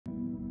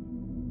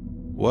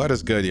What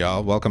is good,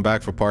 y'all? Welcome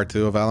back for part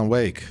 2 of Alan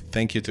Wake.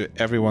 Thank you to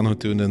everyone who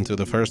tuned into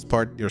the first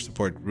part. Your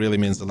support really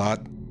means a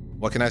lot.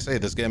 What can I say?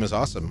 This game is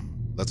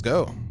awesome. Let's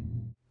go.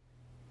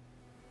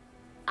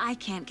 I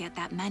can't get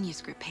that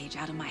manuscript page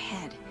out of my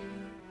head.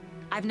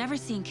 I've never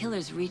seen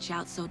killers reach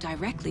out so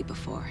directly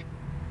before.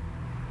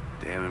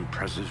 Damn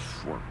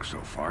impressive work so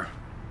far.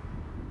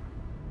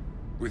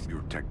 With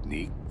your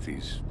technique,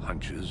 these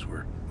hunches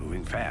were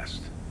moving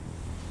fast.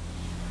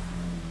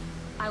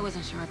 I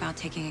wasn't sure about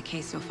taking a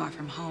case so far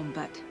from home,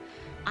 but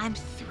I'm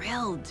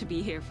thrilled to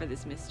be here for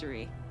this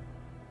mystery.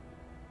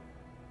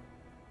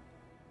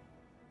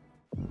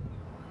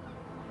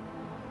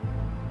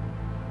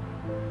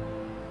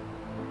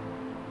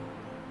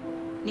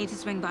 Need to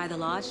swing by the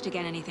lodge to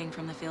get anything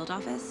from the field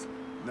office?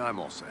 No, I'm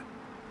all set.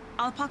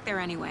 I'll park there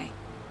anyway.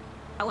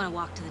 I want to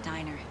walk to the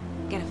diner,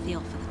 get a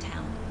feel for the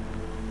town.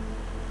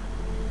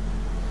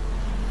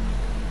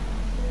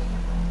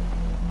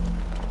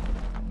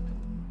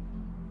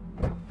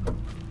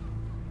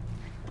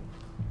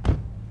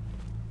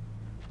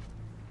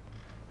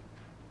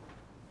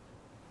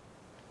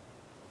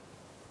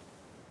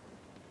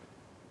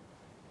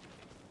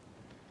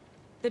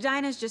 The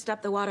diner's just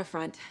up the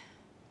waterfront.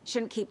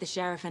 Shouldn't keep the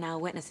sheriff and our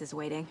witnesses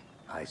waiting.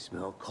 I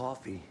smell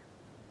coffee.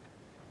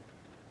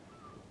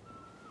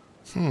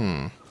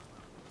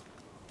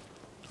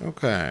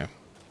 Okay.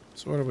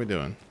 So what are we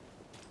doing?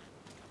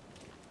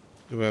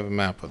 Do we have a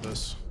map with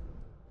us?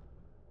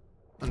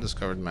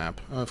 Undiscovered map.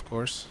 Oh, of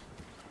course.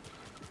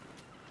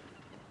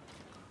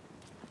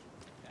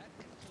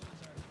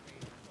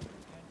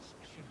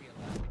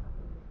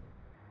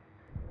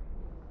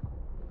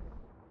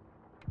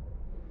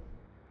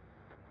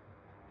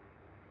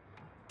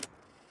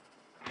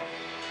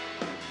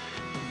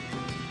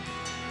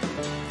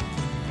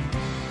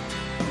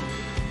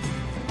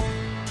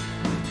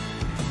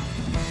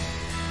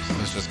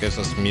 This just gives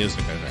us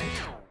music, I think.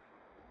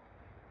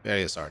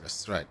 Various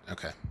artists, right,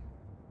 okay.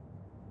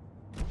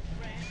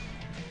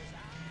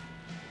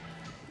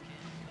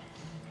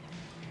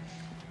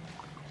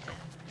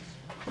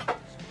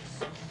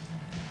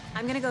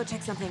 I'm gonna go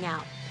check something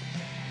out.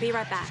 Be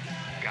right back.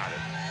 Got it.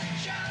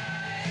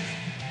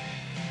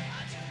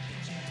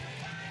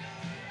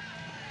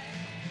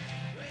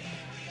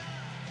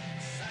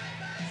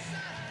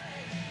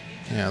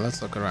 Yeah,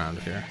 let's look around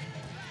here.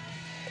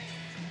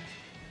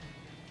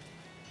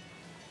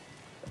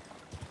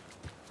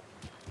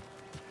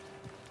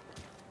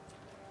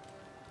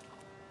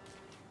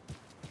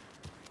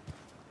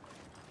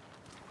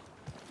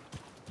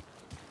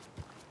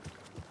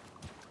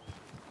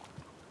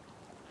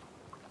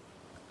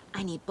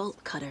 I need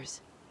bolt cutters.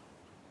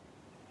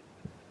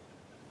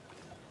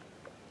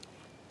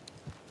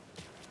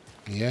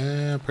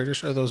 Yeah, pretty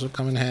sure those would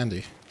come in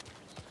handy.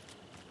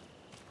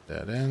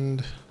 Dead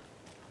end.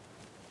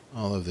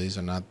 All of these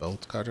are not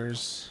bolt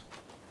cutters.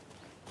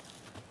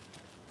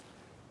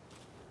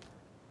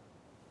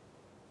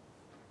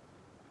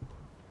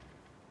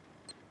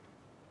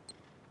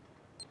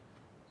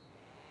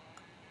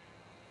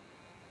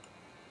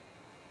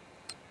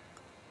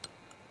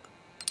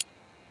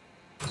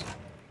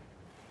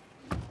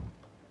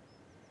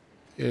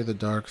 Fear the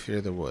dark,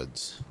 fear the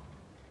woods.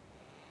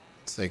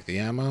 Let's take the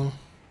ammo.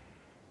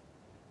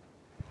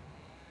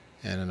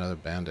 And another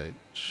bandage,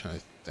 I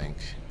think.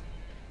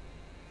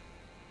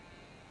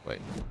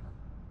 Wait.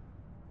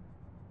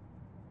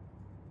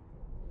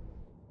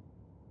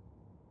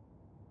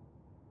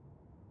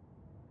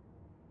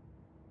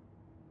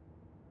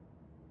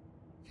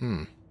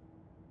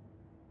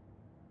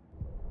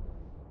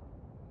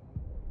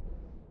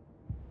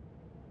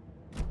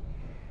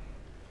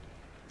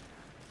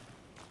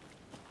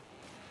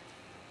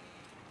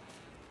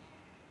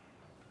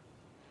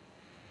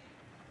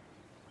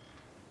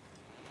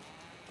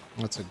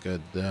 That's a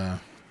good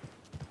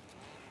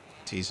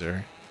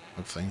teaser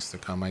of things to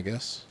come, I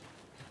guess.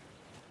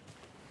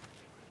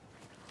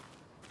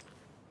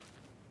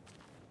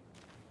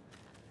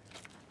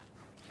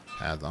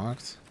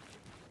 Padlocked.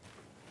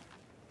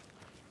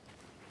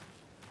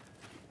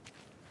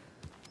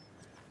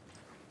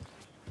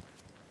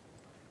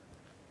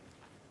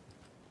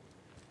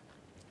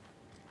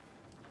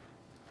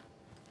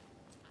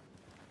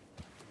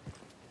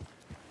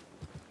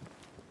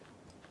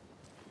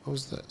 What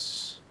was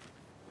this?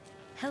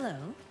 Hello.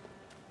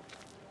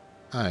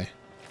 Hi.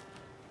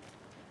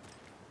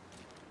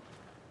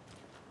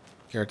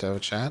 Care to have a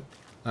chat?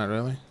 Not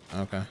really?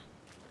 Okay.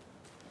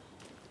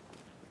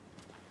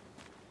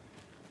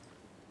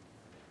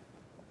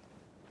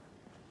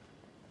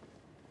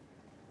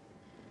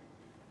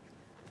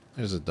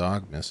 There's a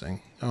dog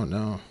missing. Oh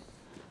no.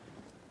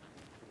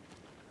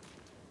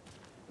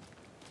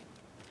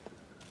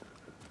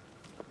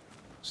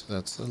 So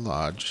that's the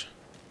lodge.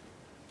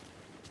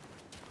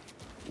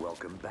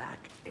 Welcome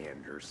back,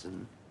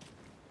 Anderson.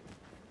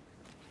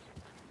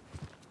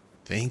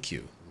 Thank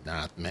you,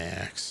 not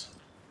Max.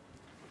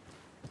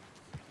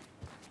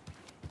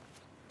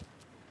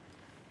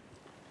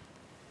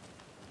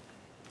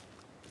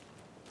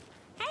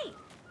 Hey.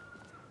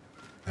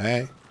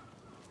 Hey.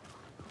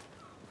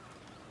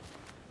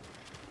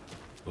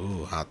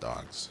 Ooh, hot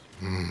dogs.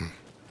 Mmm.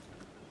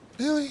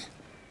 Really?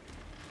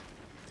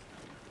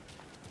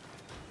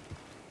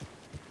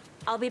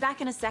 I'll be back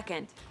in a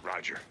second.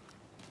 Roger.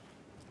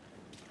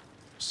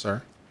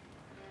 Sir?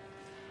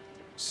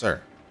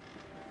 Sir.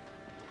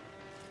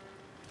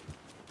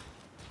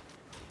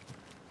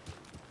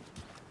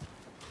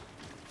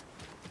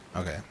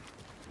 Okay.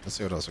 Let's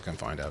see what else we can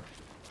find out.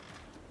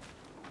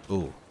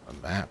 Ooh, a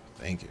map.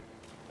 Thank you.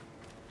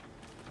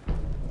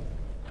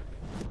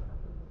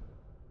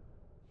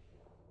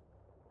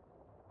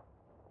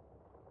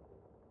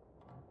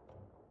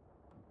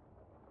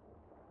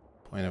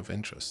 Point of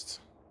interest.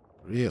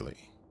 Really?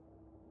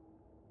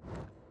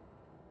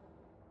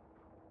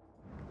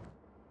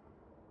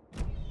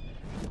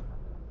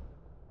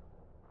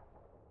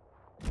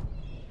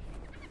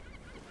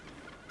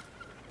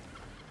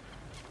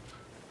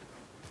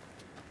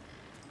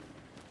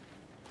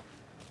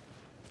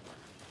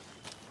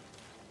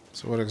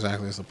 So what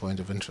exactly is the point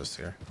of interest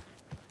here?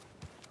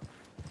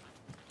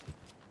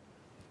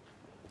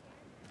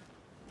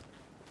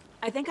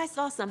 I think I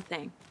saw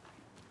something.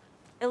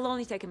 It'll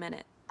only take a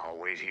minute. I'll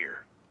wait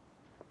here.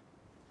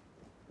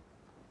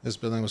 This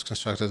building was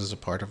constructed as a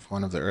part of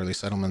one of the early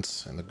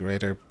settlements in the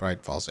greater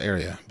Bright Falls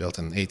area. Built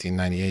in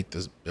 1898,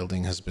 this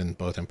building has been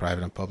both in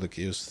private and public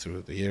use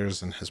through the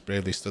years and has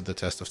bravely stood the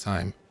test of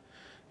time.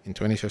 In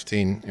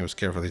 2015, it was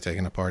carefully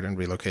taken apart and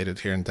relocated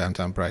here in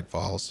downtown Bright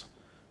Falls,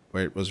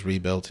 where it was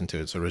rebuilt into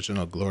its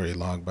original glory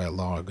log by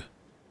log.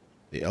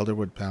 The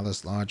Elderwood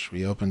Palace Lodge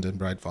reopened in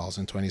Bright Falls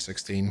in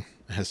 2016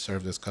 and has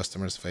served its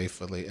customers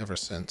faithfully ever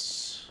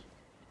since.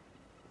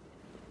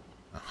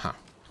 Aha.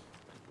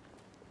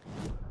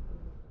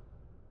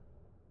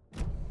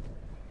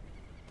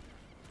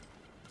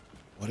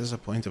 What is a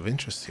point of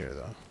interest here,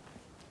 though?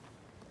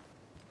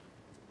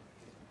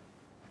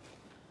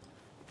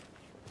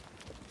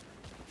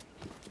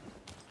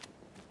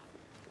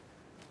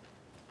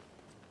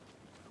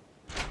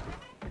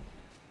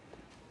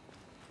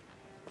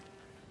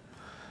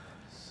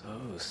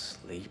 So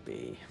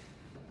sleepy.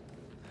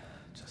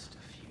 Just a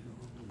few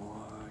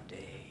more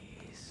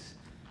days.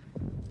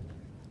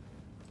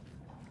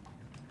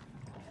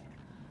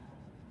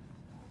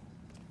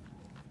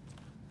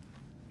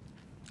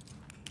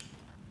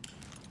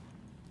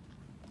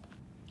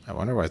 I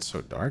wonder why it's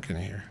so dark in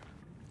here.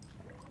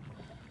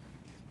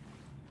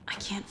 I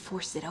can't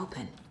force it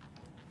open.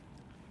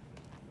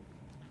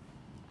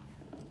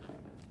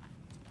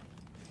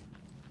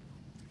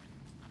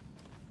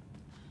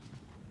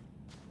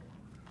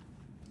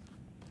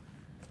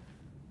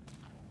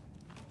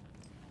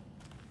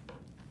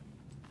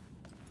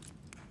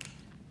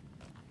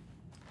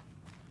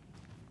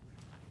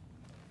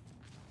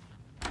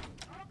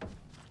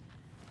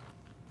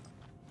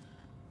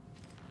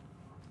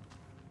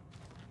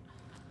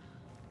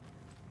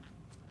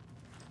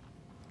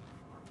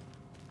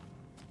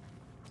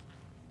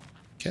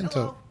 Can't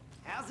tell.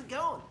 How's it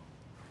going?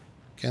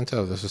 Can't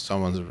tell if this is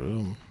someone's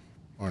room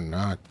or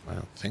not. I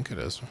don't think it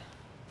is.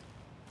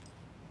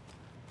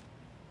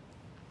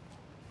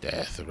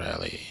 Death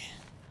Rally.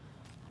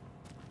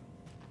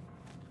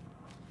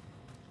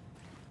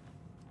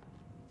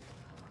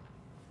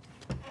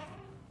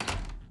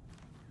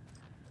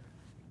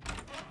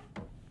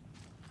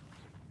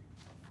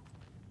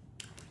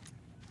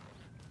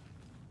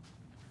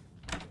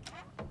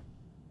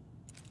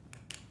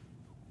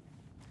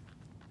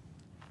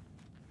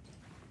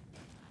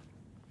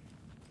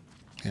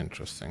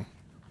 Interesting.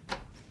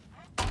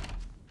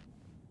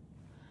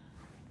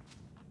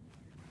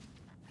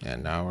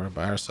 And now we're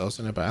by ourselves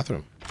in a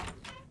bathroom.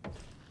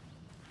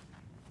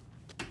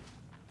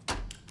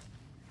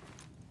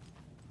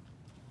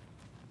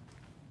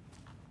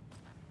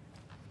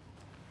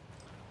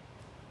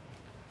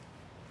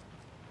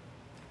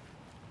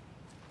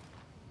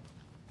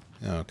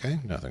 Okay,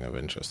 nothing of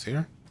interest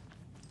here.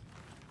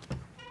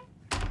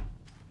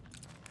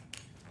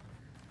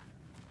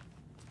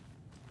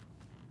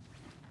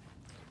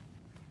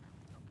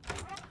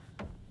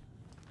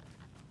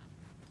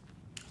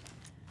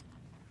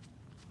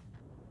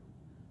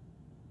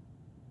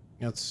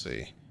 Let's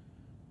see.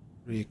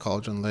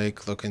 Cauldron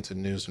Lake, look into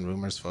news and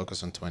rumors,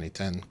 focus on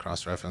 2010,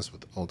 cross-reference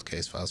with old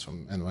case files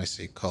from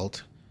NYC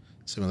Cult,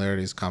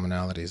 similarities,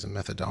 commonalities, and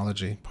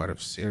methodology, part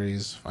of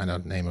series, find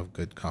out name of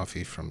good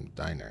coffee from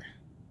diner.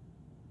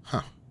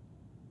 Huh.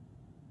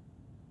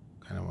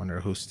 Kind of wonder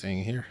who's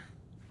staying here.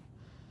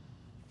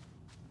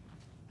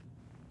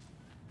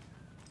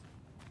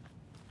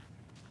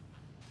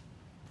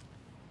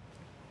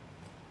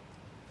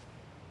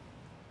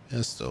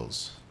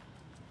 Pistols.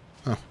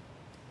 Huh.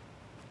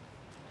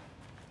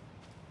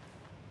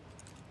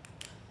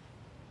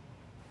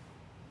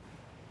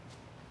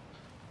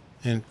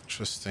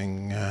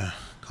 Interesting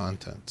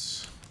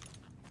contents.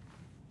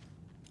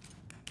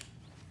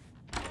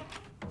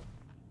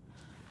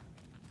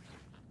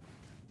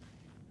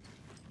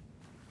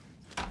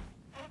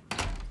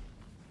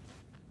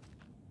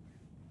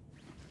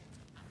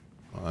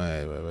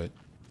 Wait.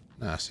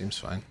 Nah, seems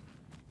fine.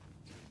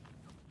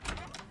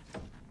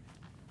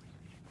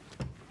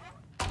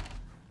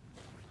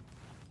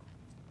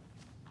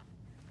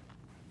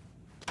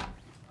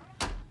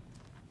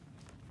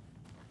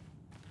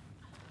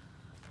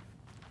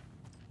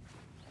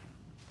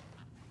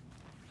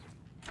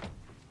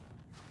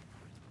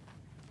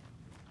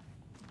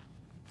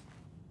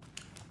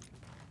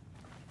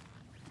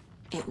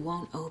 It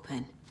won't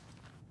open.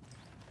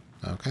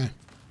 Okay.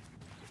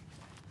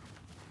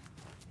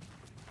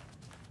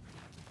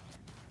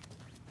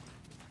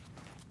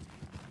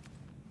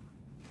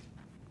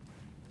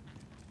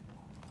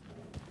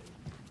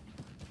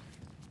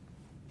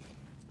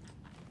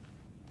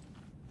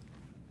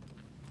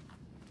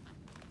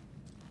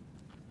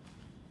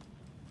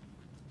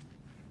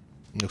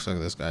 Looks like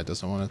this guy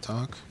doesn't want to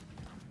talk.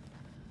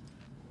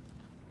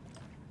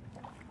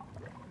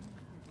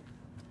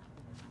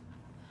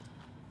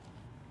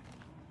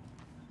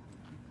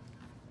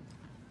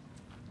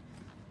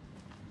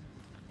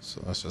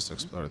 So let's just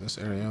explore this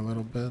area a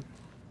little bit.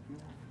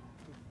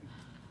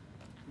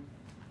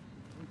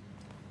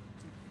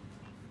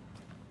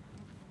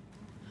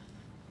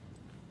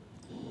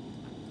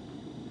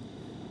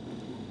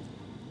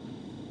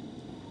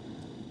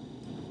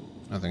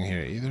 Nothing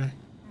here either.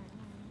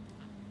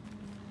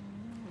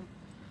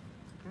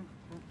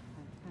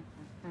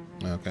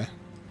 Okay.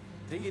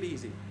 Take it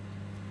easy.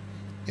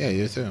 Yeah,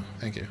 you too.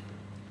 Thank you.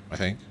 I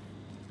think.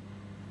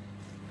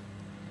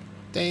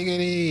 Take it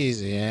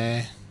easy,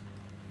 eh?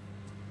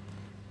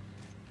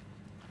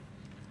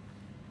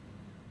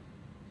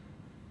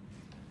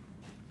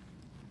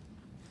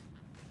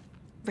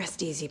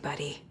 Rest easy,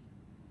 buddy.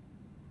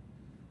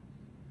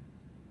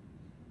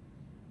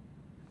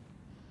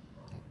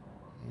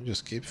 We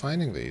just keep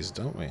finding these,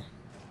 don't we?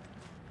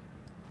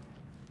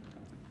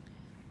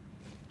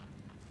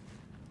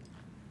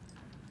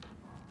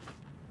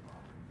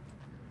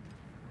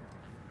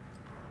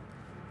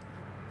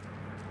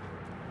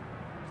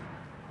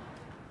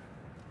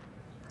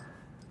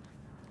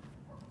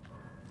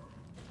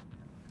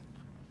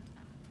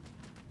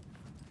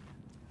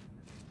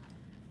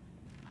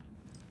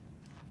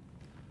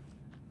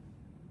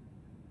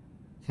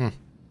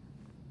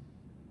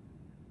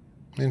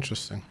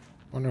 Interesting.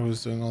 Wonder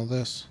who's doing all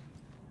this.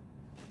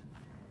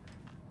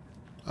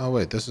 Oh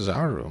wait, this is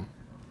our room.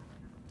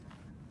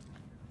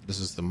 This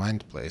is the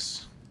mind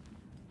place.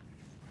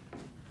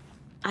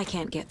 I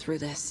can't get through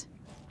this.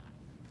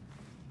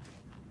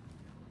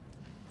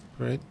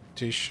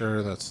 Pretty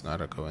sure that's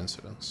not a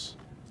coincidence.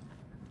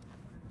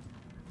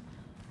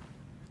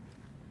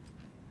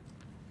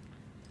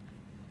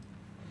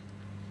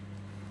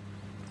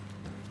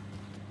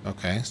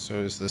 Okay, so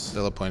is this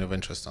still a point of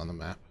interest on the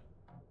map?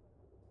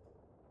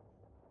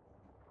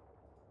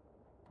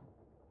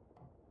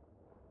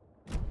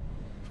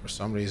 For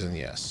some reason,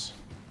 yes.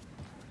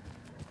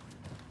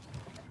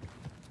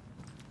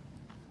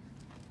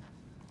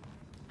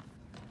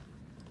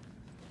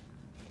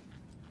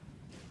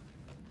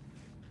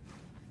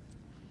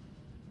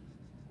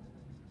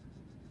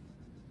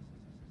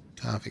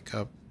 Coffee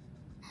cup,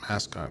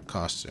 mascot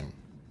costume.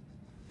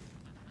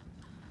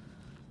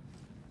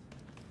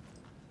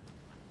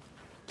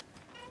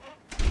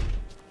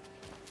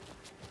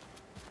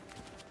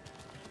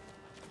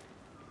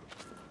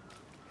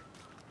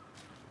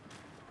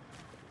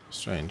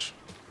 Strange.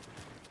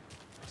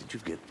 Did you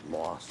get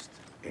lost,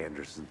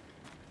 Anderson?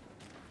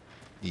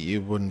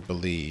 You wouldn't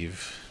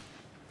believe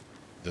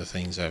the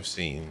things I've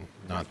seen,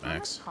 not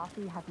Max. How much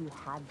coffee have you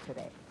had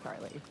today,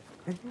 Charlie?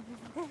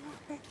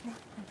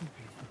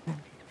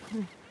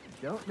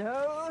 Don't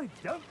know,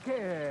 don't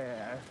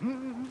care.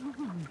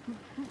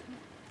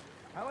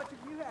 How much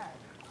have you had?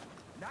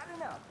 Not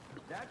enough.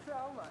 That's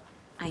how much.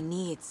 I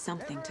need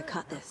something to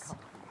cut this.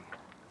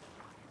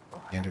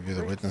 Interview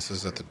the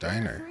witnesses at the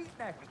diner. Sweet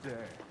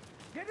nectar.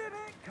 Get it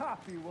in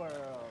Coffee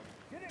World.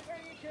 Get it where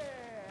you can.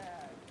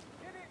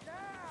 Get it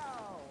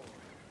now.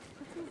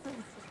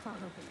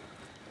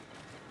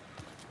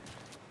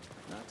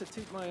 Not to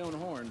toot my own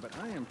horn, but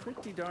I am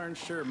pretty darn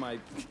sure my,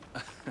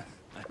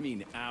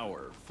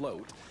 our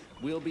float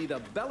will be the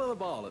belle of the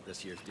ball at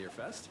this year's Deer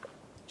Fest.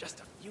 Just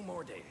a few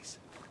more days.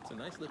 It's a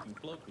nice looking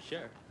float for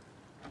sure.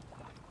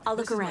 I'll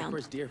look This is my around.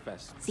 first Deer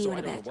Fest, See you so in I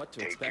a don't know bit. what to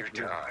Take expect.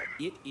 your time.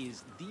 It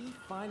is the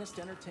finest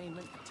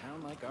entertainment a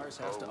town like ours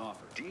has to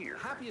offer. Dear.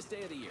 Happiest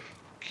day of the year.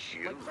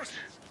 Cute. Like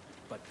Christmas,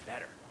 but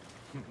better.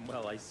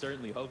 Well, I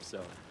certainly hope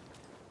so.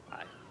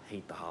 I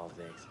hate the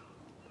holidays.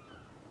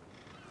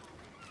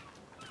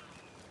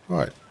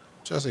 What?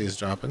 Jesse is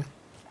dropping.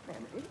 Man,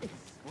 it is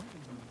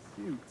swinging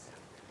in suits,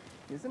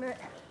 isn't it?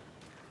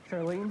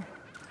 Charlene,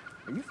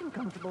 are you as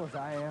uncomfortable as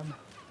I am?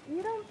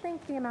 You don't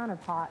think the amount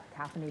of hot,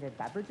 caffeinated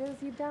beverages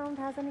you've downed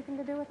has anything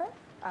to do with it?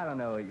 I don't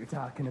know what you're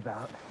talking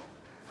about.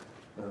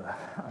 Ugh,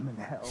 I'm in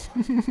hell.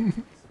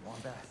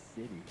 Swamp ass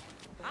city.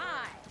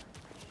 Hi!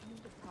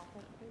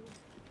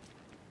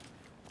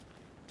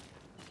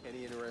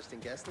 Any interesting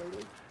guests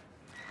lately?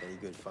 Any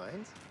good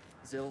finds?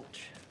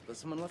 Zilch, but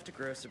someone left a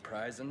gross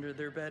surprise under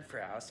their bed for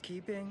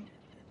housekeeping.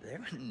 They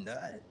were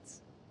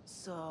nuts.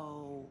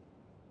 So,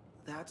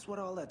 that's what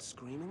all that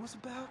screaming was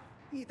about?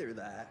 Either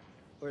that,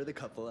 or the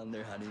couple on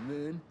their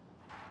honeymoon.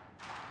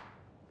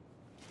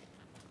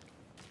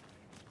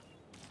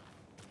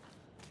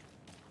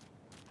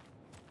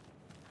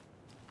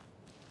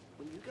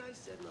 When you guys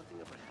said nothing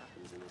ever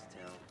happens in this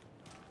town,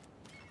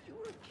 you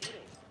weren't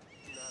kidding.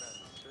 Not on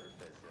the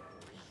surface,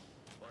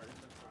 though. Or in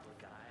the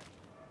public eye.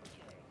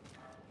 Okay.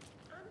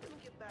 I'm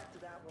gonna get back to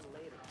that one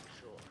later.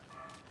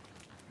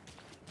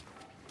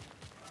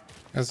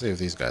 Let's see if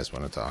these guys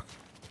want to talk.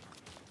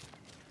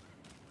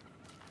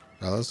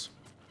 Fellas?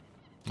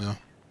 No? I'm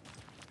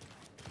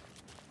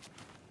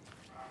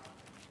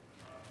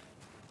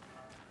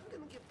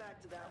gonna get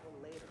back to that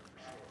one later,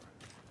 for sure.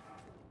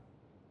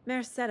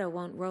 Mercado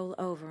won't roll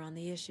over on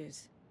the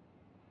issues.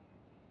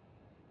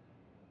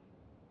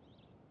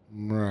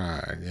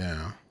 Right,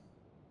 yeah.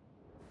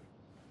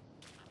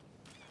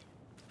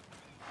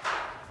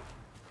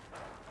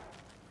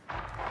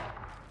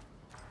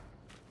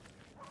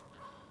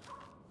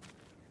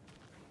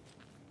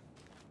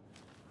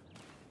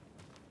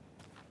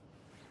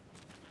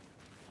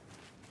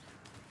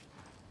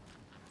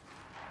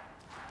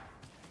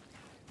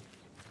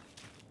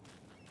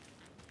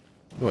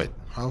 Wait,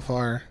 how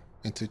far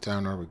into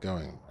town are we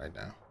going right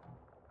now?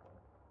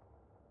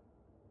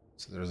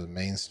 So there's a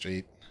main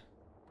street.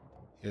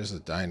 Here's a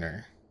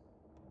diner.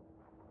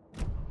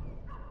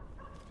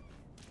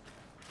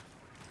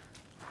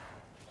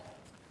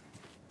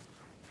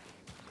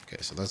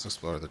 Okay, so let's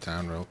explore the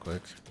town real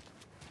quick.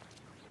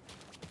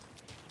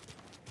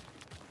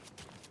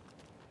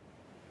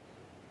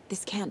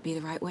 This can't be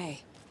the right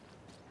way.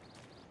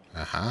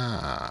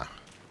 Aha!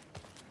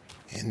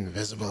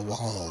 Invisible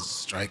walls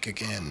strike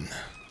again.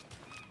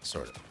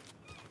 Sort of.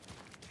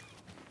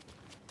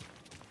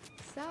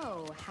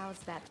 So, how's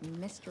that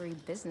mystery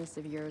business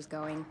of yours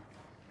going?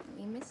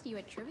 We missed you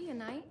at trivia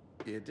night.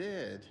 You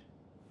did?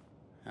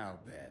 How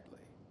badly?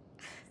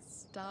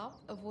 Stop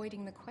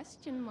avoiding the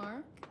question,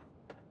 Mark.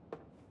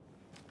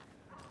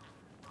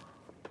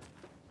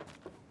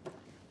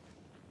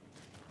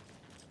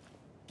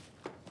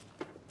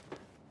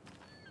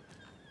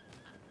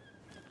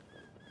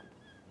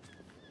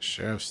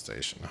 Sheriff's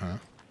station, huh?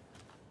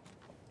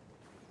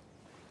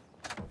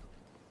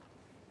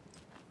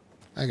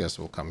 I guess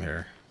we'll come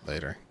here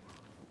later.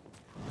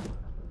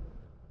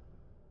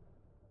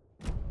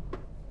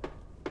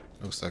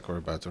 Looks like we're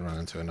about to run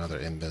into another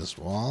invis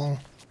wall.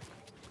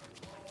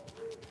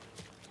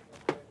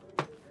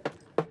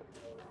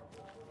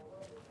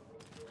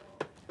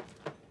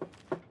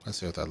 Let's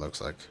see what that looks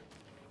like.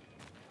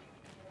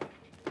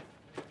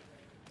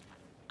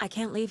 I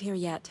can't leave here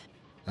yet.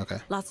 Okay.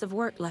 Lots of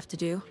work left to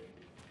do.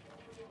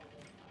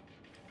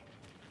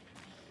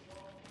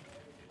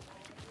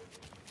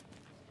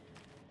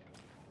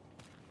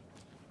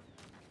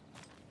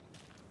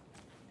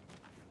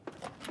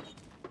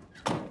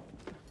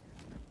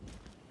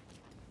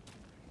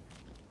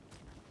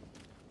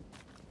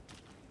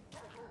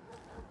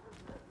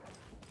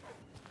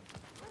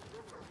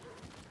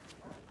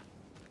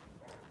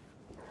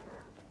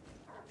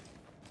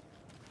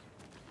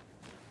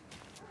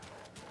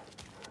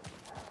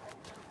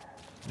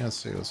 Let's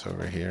see what's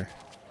over here.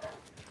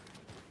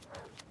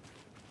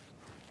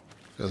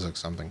 Feels like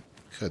something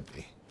could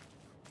be.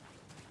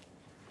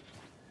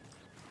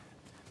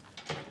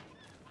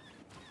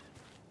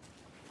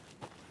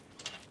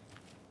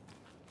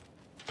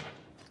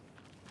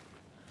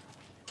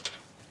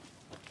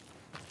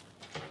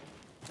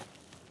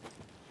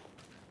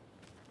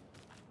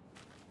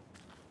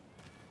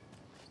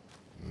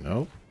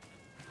 Nope.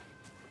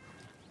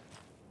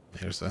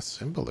 Here's that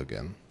symbol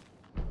again.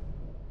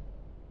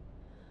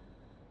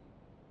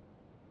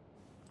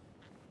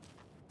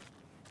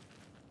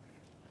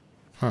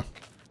 Huh.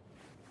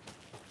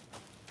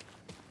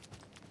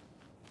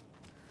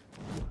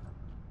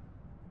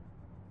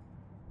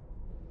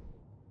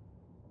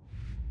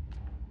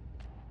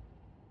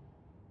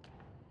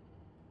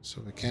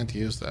 So we can't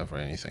use that for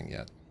anything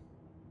yet.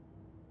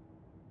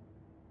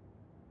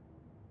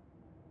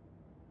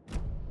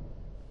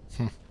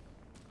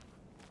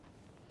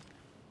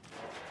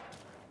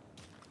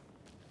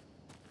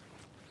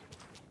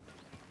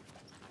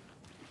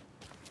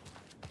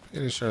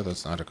 Pretty sure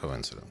that's not a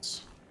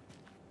coincidence.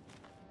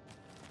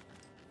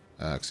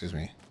 Excuse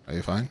me. Are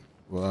you fine?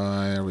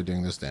 Why are we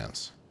doing this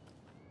dance?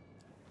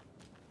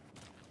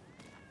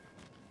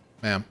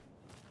 Ma'am.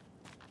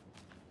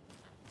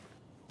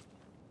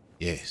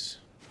 Yes.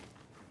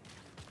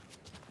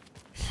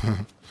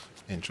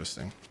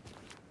 Interesting.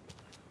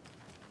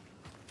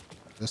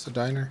 Is this a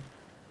diner?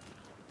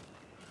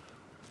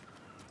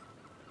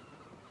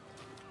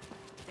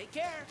 Take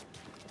care.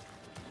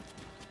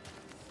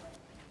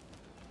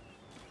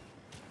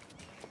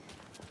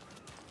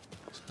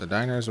 So the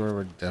diner is where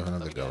we're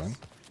definitely going.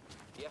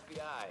 The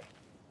FBI.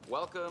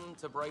 Welcome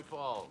to Bright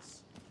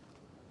Falls.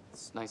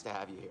 It's nice to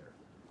have you here.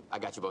 I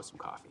got you both some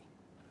coffee.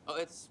 Oh,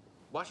 it's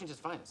Washington's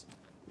finest.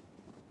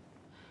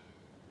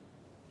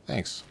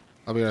 Thanks.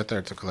 I'll be right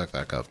there to collect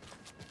that cup.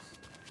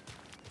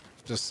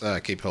 Just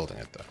keep holding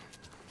it, though.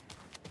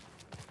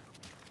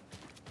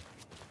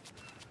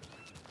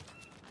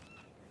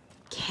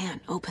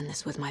 Can't open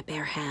this with my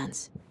bare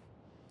hands.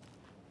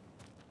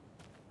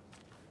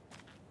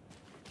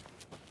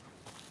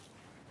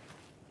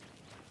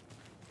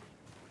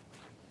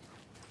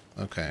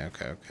 Okay,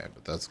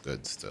 but that's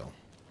good still.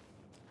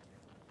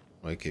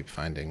 We keep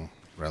finding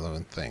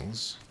relevant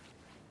things.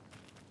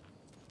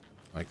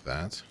 Like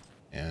that.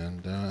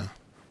 And,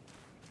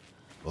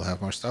 we'll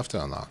have more stuff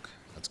to unlock.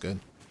 That's good.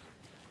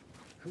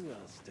 Who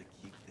else to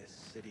keep this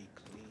city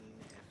clean?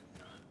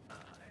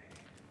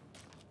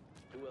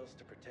 else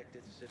to protect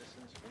its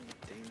citizens from the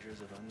dangers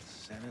of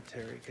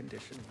unsanitary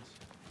conditions.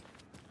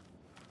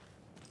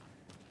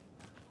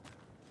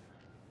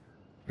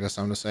 You got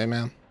something to say,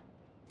 man?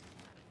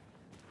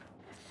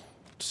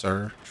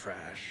 Sir?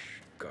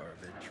 Trash,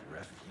 garbage,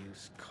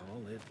 refuse,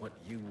 call it what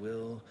you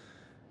will.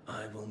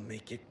 I will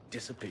make it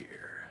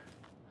disappear.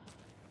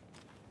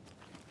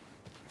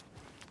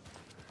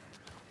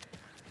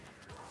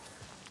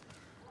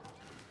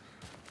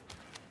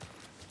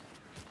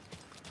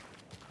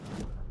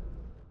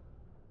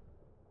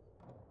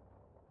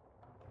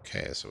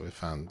 Okay, so we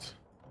found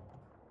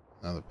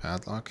another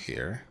padlock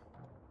here.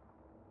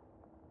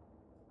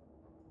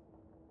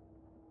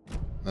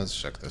 Let's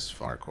check this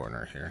far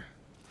corner here.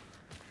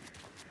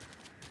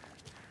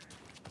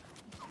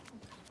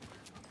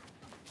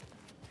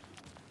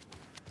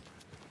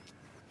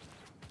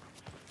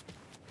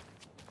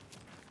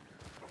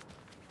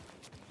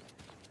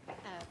 A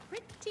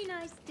pretty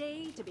nice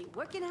day to be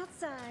working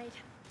outside.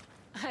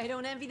 I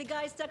don't envy the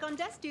guy stuck on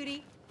desk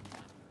duty.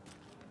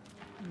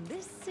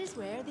 This is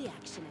where the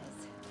action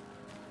is.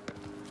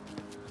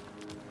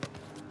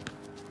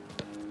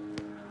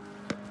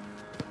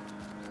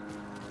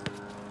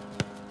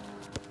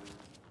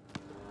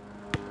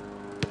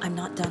 I'm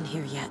not done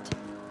here yet.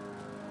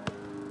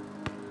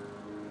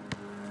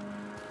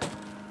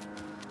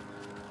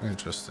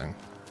 Interesting.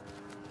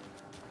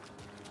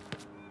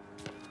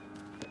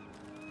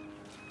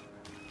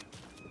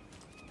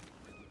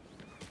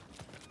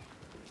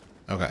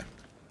 Okay.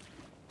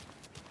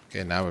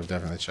 Okay, now we've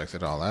definitely checked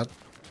it all out.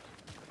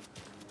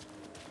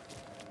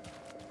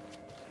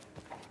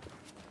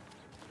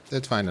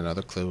 Did find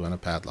another clue and a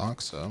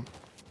padlock, so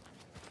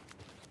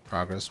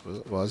progress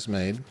was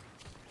made.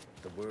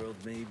 The world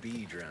may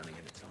be drowning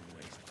in its own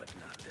waste, but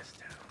not this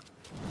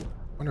town.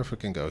 Wonder if we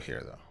can go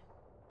here, though.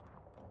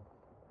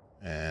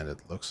 And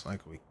it looks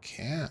like we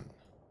can.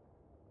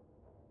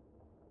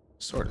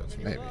 Sort of,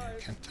 maybe. I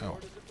can't tell.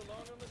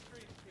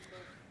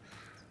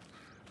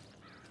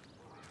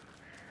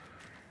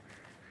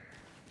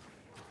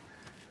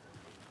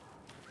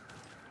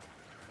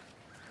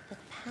 The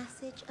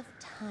passage of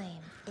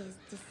time is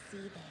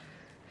deceiving.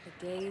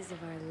 The days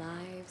of our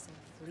lives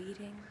are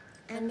fleeting,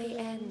 and they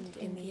end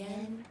in the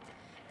end.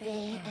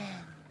 They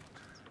end.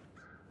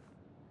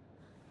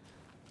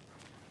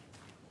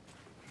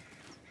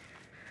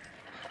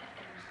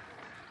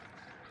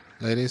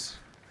 Ladies?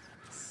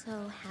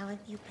 So, how have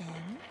you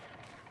been?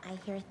 I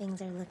hear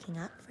things are looking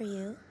up for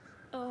you.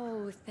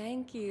 Oh,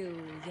 thank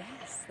you.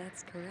 Yes,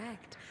 that's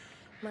correct.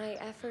 My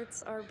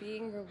efforts are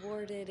being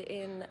rewarded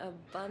in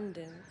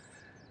abundance.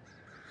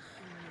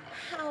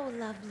 How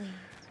lovely.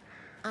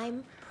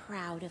 I'm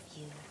proud of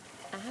you.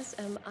 As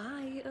am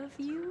I of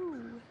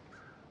you.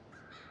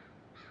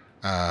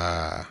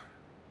 Y'all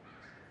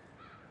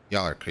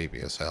are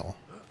creepy as hell.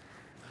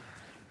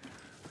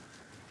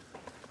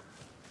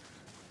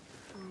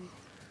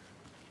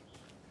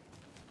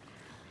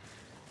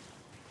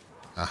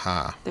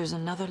 Aha. There's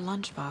another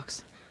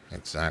lunchbox.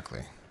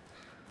 Exactly.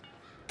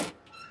 You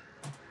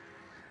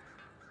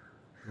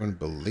wouldn't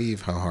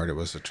believe how hard it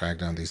was to track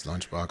down these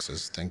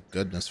lunchboxes. Thank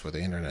goodness for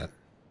the internet.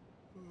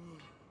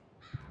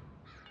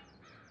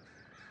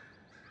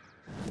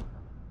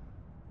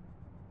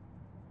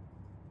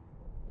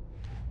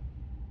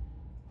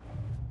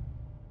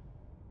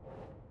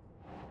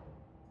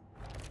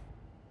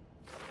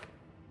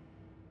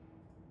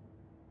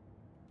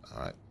 All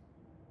right.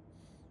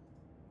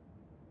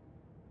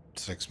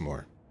 6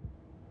 more.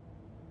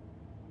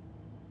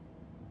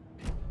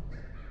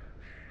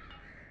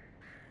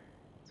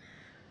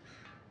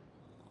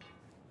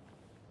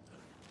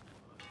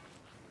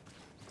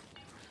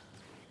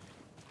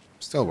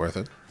 Still worth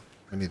it.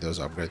 We need those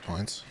upgrade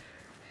points.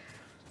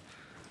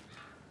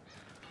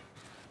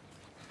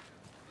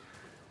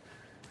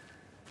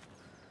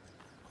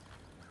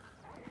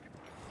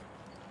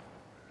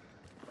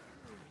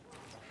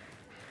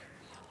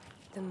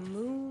 The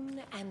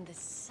moon and the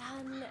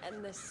sun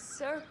and the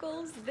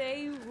circles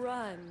they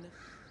run.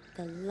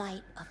 The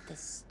light of the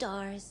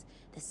stars,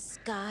 the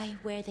sky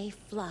where they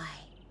fly.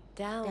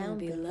 Down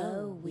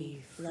below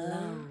we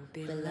flow,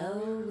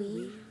 below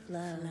we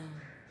flow.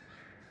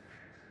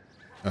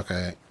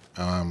 Okay,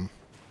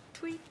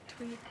 Tweet,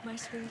 tweet, my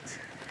sweets.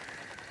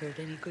 Heard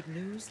any good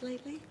news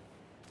lately?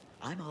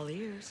 I'm all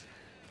ears.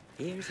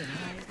 Ears and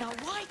eyes. Now,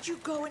 why'd you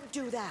go and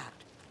do that?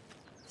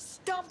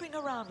 Stomping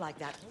around like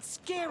that and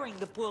scaring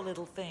the poor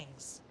little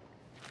things.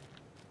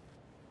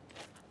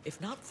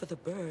 If not for the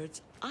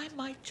birds, I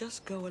might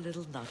just go a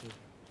little nutty.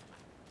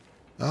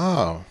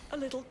 Oh. A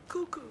little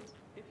cuckoo,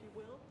 if you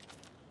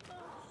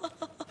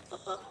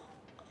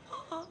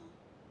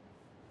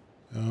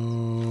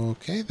will.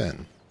 Okay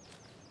then.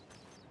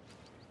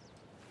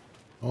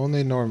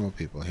 Only normal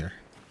people here.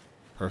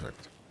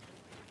 Perfect.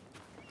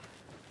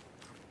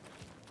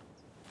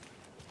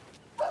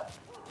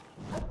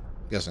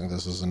 Guessing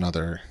this is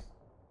another.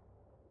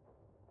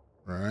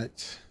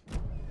 Right.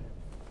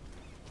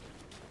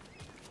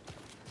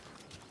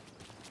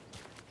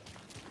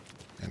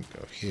 And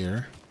go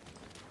here.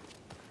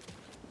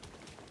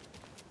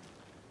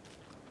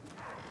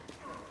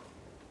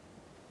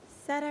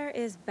 Better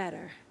is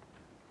better.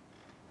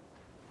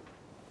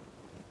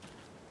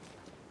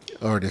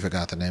 Already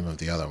forgot the name of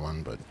the other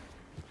one, but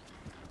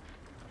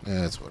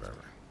yeah, it's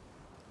whatever.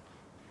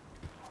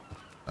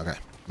 Okay,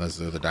 let's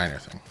do the diner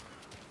thing.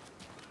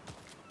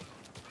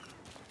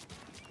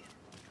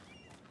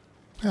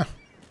 Yeah.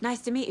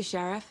 Nice to meet you,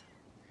 Sheriff.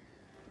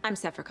 I'm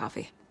set for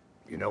coffee.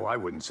 You know, I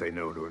wouldn't say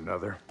no to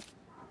another.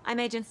 I'm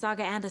Agent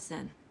Saga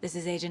Anderson. This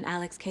is Agent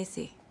Alex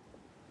Casey.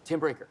 Tim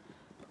Brinker.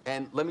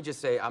 And let me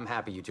just say, I'm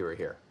happy you two are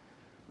here.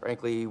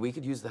 Frankly, we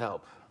could use the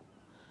help.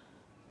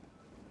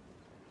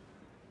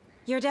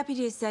 Your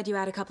deputies said you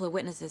had a couple of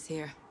witnesses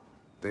here.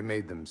 They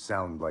made them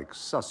sound like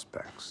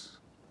suspects.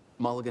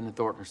 Mulligan and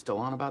Thornton are still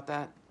on about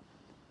that?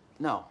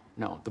 No,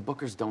 the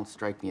Bookers don't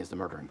strike me as the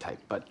murdering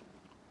type, but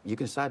you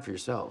can decide for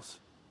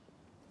yourselves.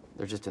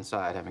 They're just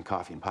inside having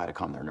coffee and pie to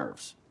calm their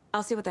nerves.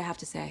 I'll see what they have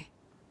to say.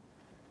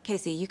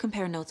 Casey, you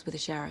compare notes with the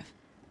sheriff.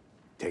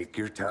 Take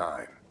your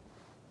time.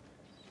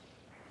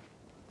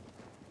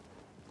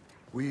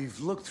 We've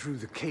looked through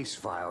the case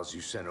files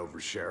you sent over,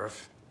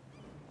 Sheriff.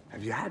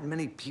 Have you had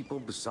many people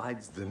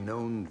besides the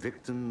known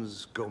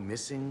victims go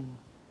missing?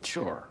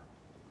 Sure.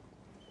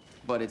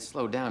 But it's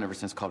slowed down ever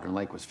since Cauldron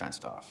Lake was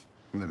fenced off.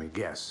 Let me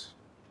guess.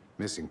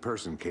 Missing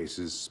person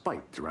cases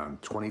spiked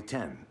around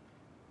 2010.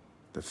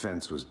 The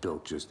fence was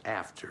built just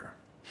after.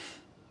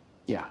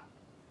 Yeah,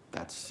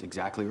 that's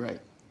exactly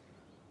right.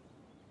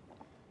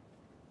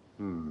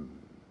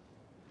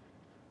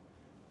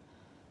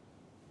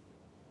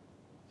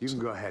 You can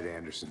go ahead,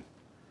 Anderson.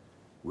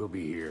 We'll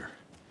be here.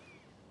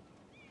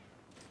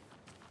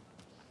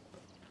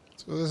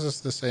 So this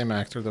is the same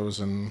actor that was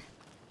in,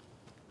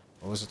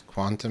 what was it,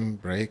 Quantum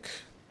Break?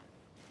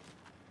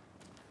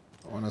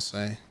 I want to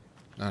say.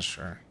 Not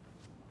sure.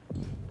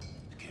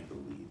 I can't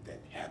believe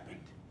that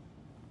happened.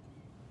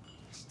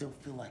 I still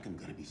feel like I'm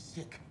gonna be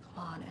sick.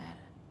 Come on, Ed.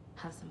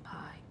 Have some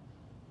pie.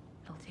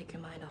 It'll take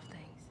your mind off things.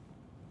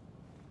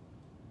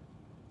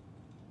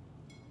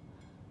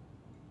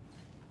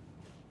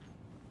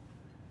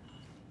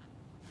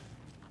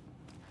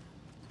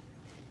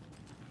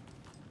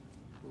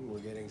 We're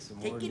getting some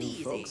more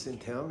new folks in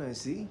town, I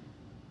see.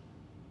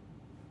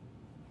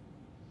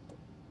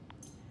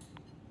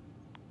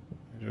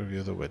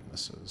 Review the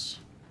witnesses.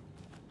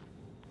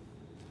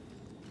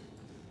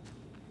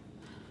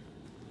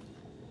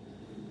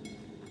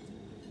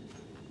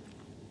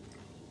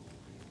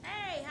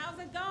 Hey, how's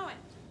it going?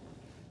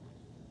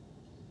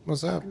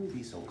 What's How up? can you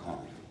be so calm?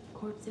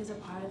 Corpses are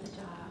part of the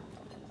job.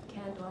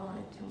 Can't dwell on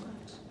it too much.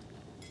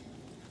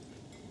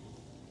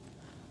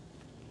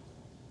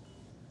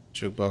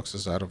 Jukebox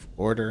is out of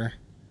order.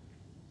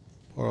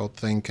 Poor old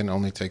thing can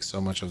only take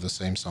so much of the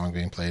same song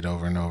being played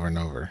over and over and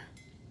over.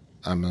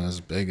 I'm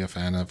as big a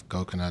fan of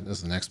Coconut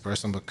as the next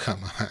person, but come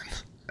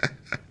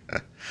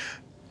on.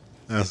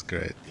 That's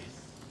great.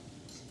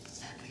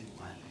 Exactly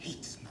why I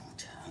hate small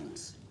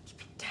towns.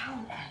 Keep it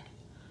down, Ed.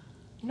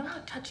 You know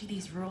how touchy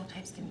these rural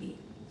types can be.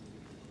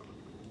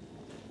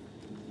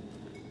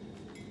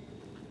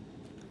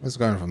 Let's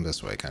go from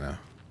this way, kind of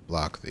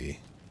block the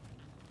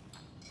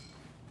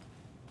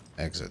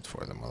exit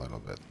for them a little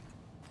bit.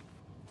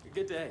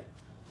 Good day.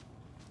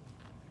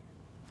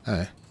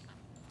 Hey.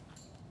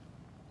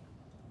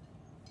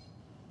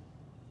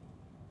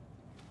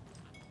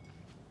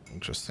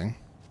 Interesting.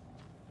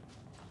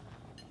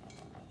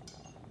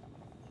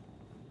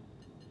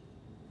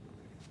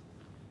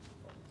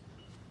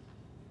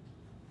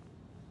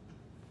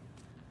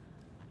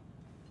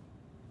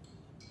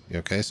 You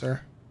okay,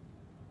 sir?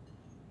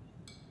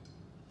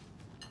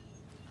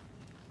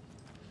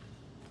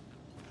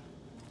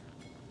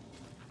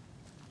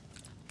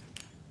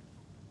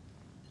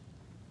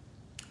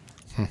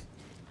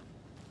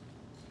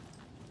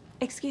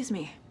 Excuse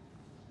me.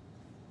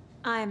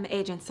 I'm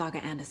Agent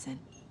Saga Anderson.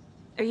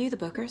 Are you the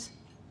Bookers?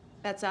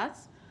 That's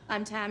us.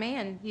 I'm Tammy,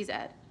 and he's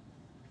Ed.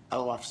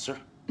 Hello, officer.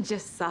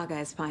 Just Saga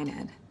is fine,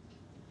 Ed.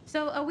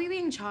 So, are we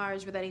being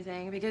charged with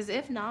anything? Because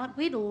if not,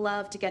 we'd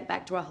love to get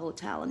back to our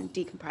hotel and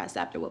decompress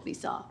after what we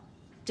saw.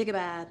 Take a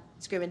bath,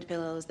 scream into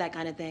pillows, that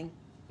kind of thing.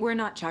 We're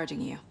not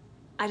charging you.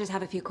 I just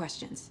have a few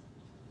questions.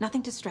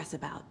 Nothing to stress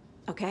about,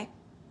 okay?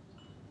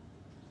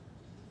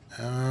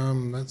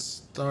 Let's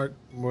start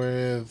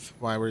with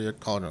why were you at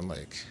Cauldron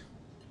Lake?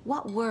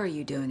 What were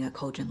you doing at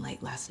Cauldron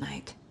Lake last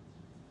night?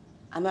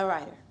 I'm a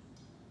writer.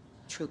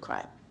 True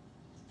crime.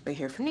 We're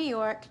here from New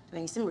York,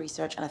 doing some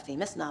research on a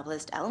famous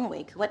novelist, Alan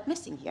Wake, who went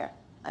missing here.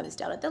 I was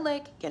down at the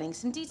lake, getting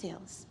some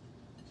details.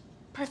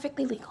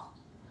 Perfectly legal.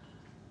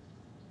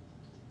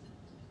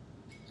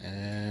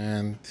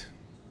 And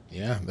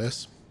yeah,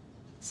 this.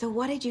 So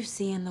what did you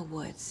see in the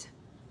woods?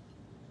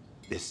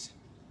 This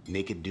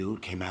naked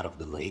dude came out of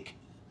the lake,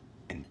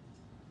 and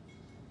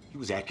he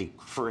was acting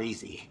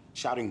crazy,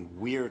 shouting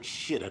weird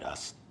shit at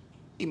us.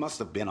 He must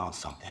have been on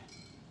something.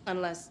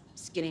 Unless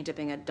skinny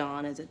dipping at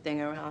dawn is a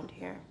thing around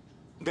here.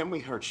 Then we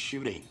heard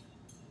shooting.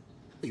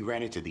 We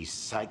ran into these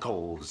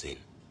psychos in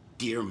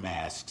deer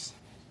masks.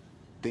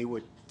 They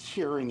were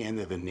tearing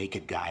into the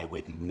naked guy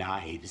with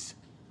knives,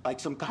 like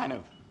some kind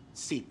of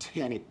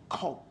satanic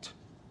cult.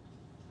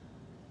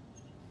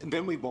 And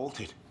then we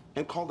bolted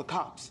and called the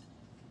cops.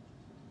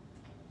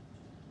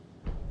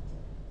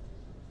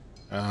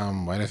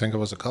 Why do you think it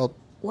was a cult?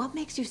 What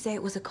makes you say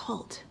it was a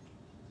cult?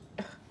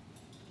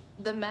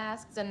 The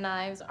masks and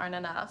knives aren't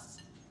enough.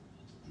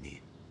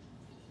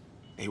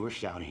 They were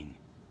shouting,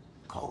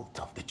 "Cult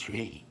of the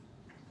tree.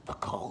 The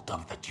cult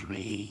of the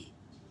tree.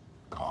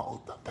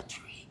 Cult of the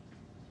tree."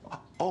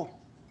 Oh,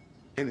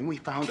 and then we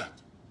found her.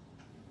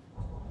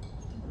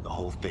 The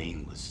whole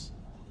thing was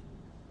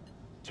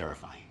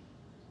terrifying.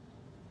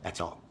 That's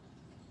all.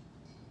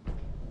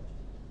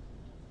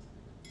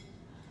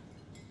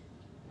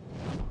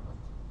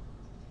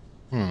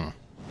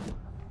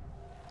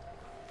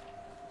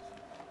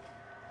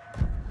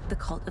 The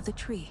cult of the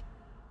tree.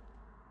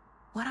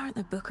 What aren't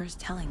the Bookers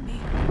telling me?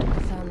 I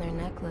found their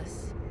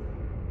necklace.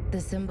 The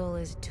symbol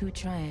is 2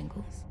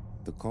 triangles.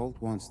 The cult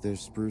wants their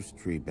spruce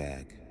tree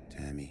bag,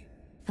 Tammy.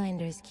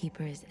 Finders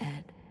keepers,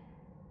 Ed.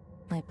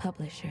 My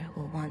publisher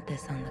will want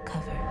this on the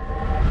cover.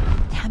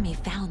 Tammy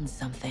found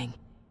something.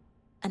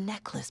 A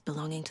necklace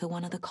belonging to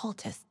one of the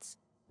cultists.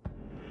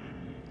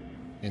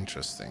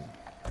 Interesting.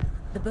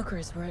 The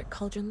Bookers were at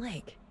Cauldron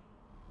Lake.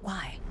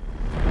 Why?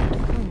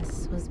 The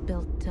fence was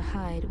built to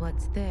hide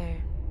what's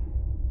there.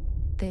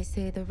 They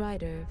say the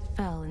rider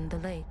fell in the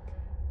lake.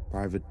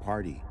 Private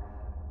party.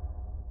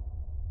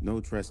 No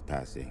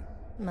trespassing.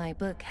 My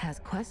book has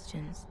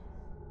questions.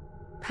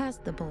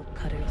 Past the bolt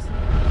cutters.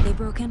 They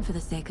broke in for the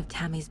sake of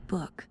Tammy's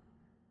book.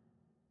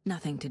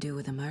 Nothing to do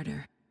with the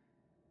murder.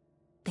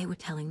 They were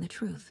telling the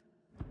truth.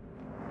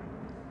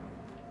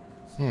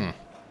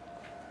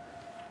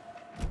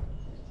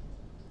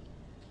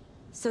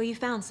 So you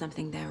found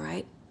something there,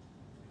 right?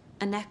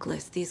 A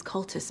necklace these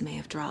cultists may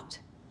have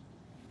dropped.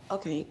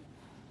 Okay.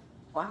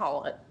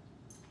 Wow.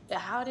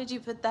 How did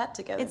you put that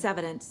together? It's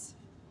evidence.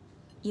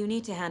 You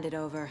need to hand it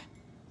over.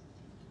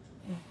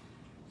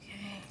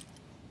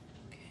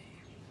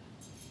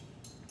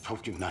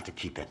 Told you not to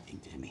keep that thing,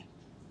 Timmy.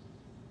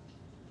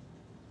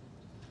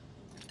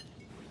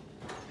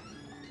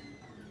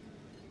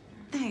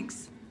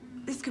 Thanks.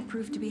 This could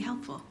prove to be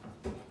helpful.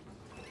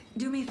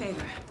 Do me a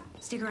favor.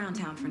 Stick around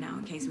town for now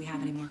in case we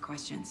have any more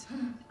questions.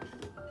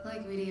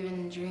 Like we'd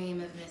even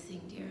dream of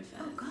missing dear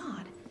Fez. Oh,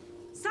 God.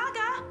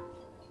 Saga!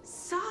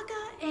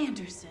 Saga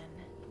Anderson.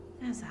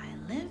 As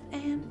I live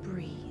and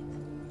breathe.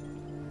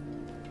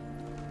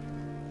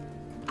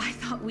 I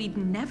thought we'd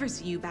never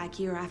see you back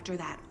here after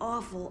that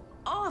awful,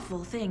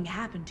 awful thing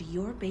happened to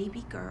your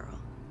baby girl.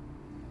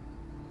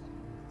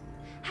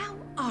 How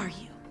are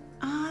you?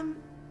 I'm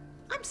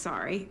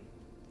sorry.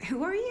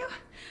 Who are you?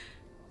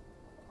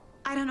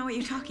 I don't know what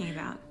you're talking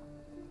about.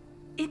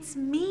 It's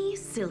me,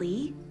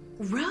 silly.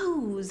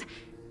 Rose.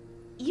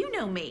 You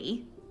know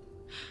me.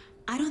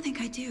 I don't think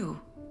I do.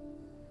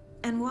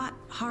 And what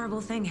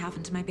horrible thing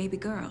happened to my baby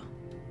girl?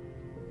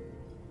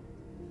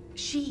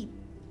 She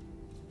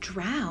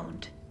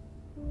drowned.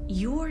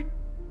 Your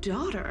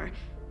daughter.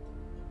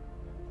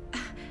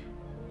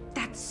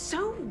 That's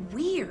so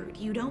weird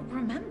you don't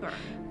remember.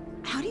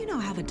 How do you know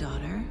I have a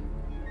daughter?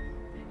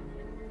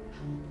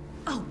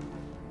 Oh,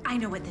 I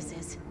know what this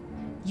is.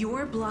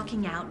 You're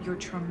blocking out your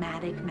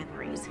traumatic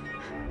memories.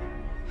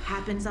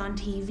 Happens on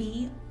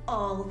TV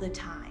all the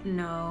time.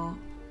 No.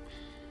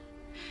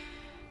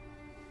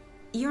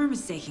 You're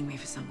mistaking me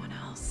for someone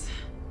else.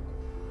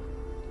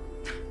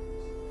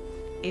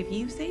 If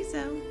you say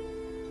so.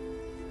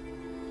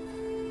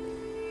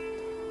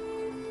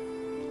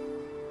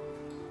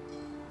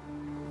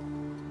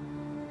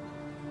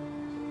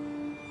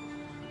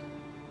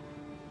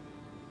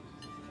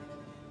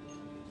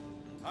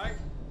 Hi.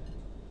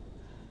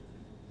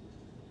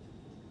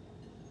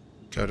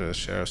 Go to the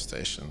sheriff's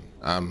station.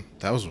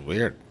 That was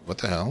weird. What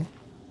the hell?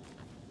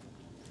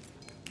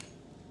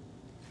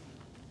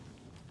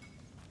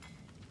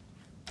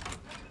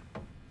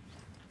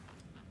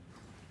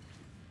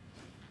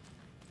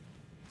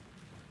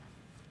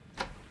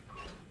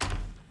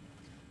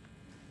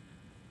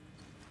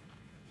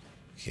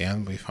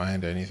 Can we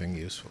find anything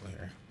useful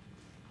here?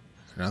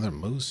 Another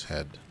moose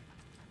head.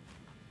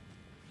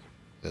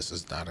 This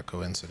is not a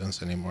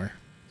coincidence anymore.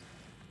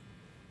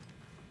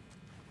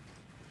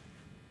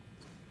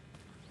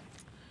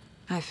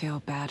 I feel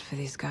bad for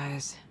these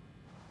guys.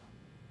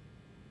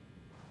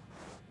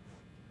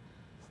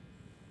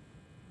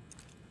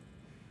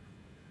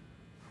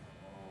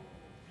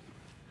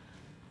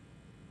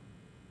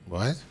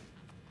 What?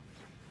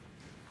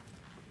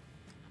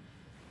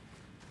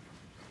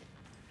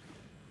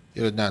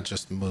 You did not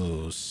just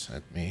moose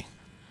at me.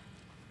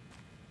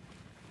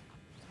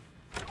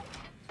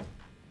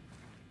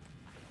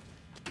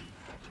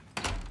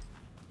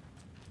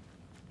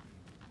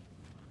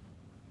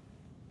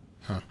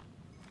 Huh.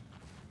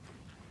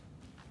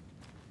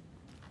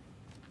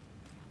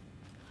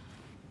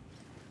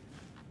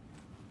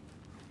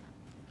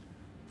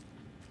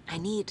 I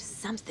need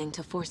something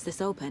to force this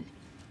open.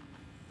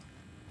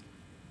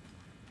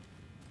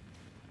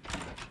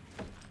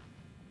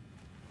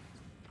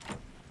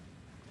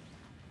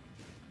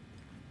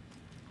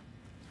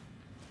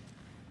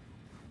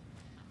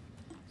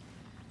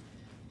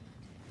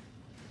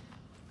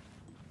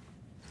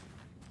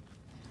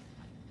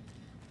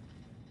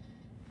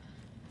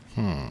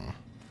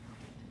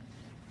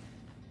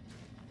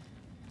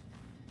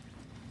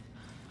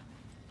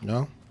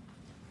 No?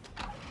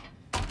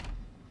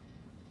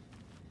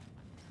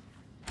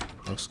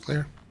 Looks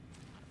clear.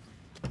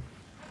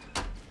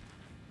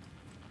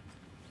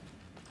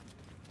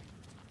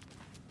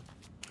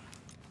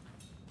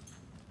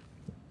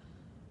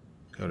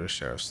 Go to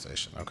sheriff's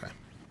station. Okay.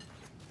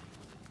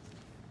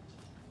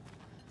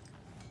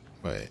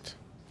 Wait.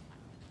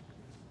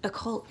 A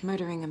cult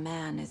murdering a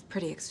man is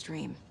pretty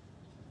extreme.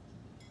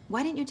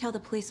 Why didn't you tell the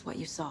police what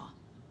you saw?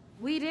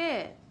 We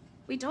did.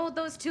 We told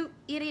those two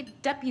idiot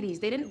deputies.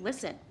 They didn't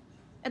listen.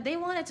 And they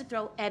wanted to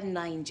throw Ed and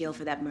I in jail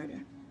for that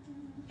murder.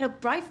 You know,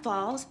 Bright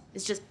Falls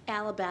is just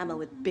Alabama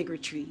with bigger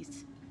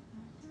trees.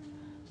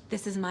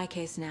 This is my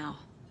case now,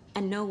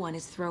 and no one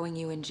is throwing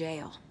you in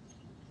jail.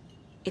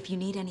 If you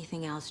need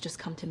anything else, just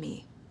come to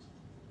me.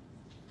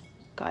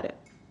 Got it.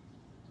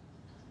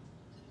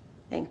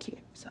 Thank you,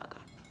 Saga.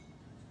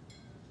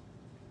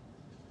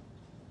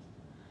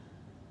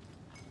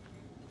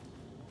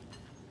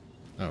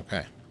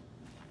 Okay.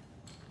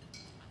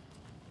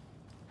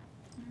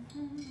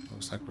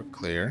 Looks like we're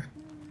clear.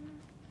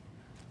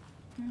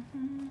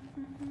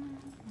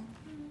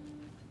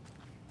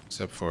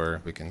 Except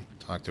for we can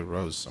talk to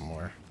Rose some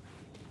more.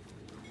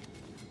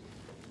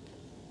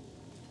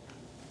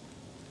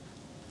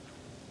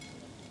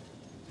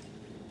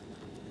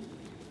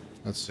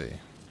 Let's see.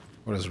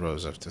 What does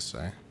Rose have to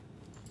say?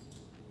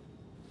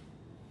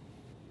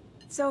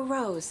 So,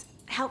 Rose,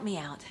 help me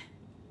out.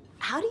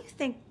 How do you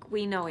think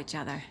we know each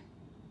other?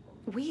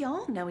 We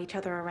all know each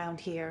other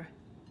around here.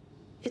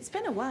 It's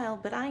been a while,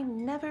 but I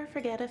never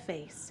forget a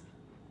face.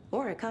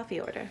 Or a coffee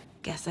order.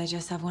 Guess I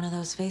just have one of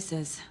those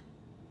faces.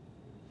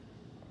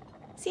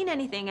 Seen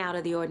anything out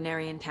of the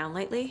ordinary in town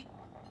lately?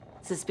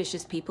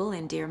 Suspicious people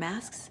in deer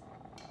masks?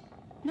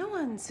 No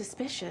one's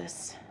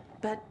suspicious.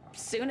 But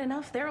soon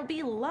enough, there'll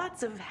be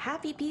lots of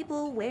happy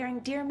people wearing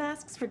deer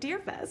masks for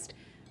Deerfest.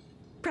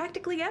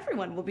 Practically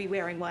everyone will be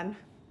wearing one.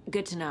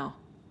 Good to know.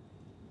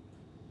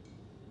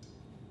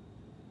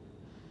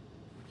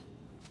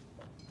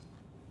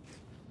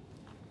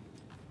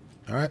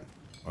 Alright.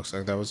 Looks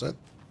like that was it.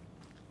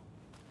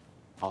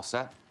 All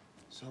set?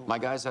 My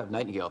guys have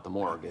Nightingale at the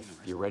morgue if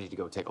you're ready to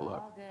go take a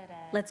look.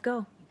 Let's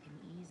go.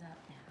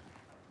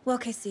 Well,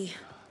 Casey,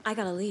 I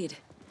got a lead.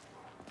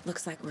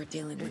 Looks like we're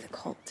dealing with a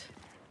cult.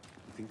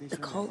 The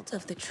cult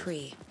of the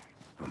tree.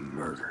 A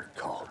murder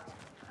cult.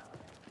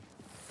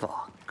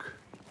 Fuck.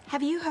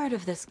 Have you heard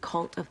of this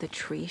cult of the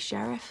tree,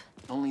 Sheriff?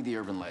 Only the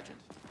urban legend.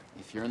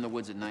 If you're in the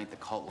woods at night, the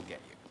cult will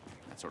get you.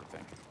 That sort of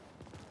thing.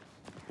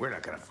 We're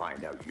not gonna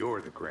find out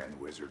you're the Grand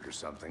Wizard or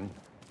something,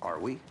 are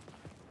we?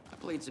 I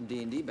played some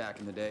D&D back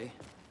in the day.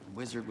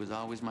 Wizard was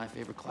always my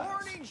favorite class.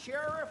 Morning,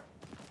 Sheriff.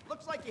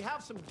 Looks like you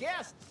have some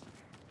guests.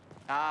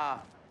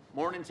 Ah,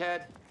 morning,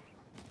 Ted.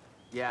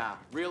 Yeah,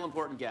 real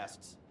important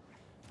guests.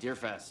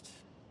 Deerfest.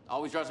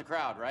 Always draws a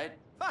crowd, right?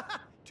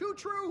 Too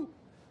true.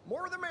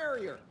 More the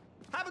merrier.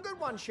 Have a good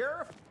one,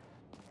 Sheriff.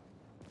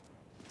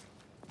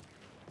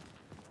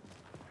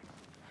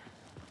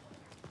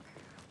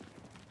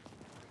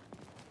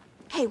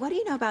 Hey, what do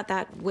you know about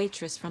that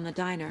waitress from the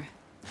diner?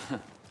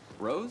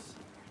 Rose?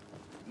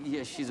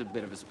 Yeah, she's a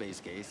bit of a space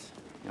case.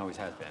 She always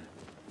has been.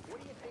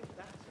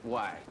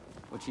 Why?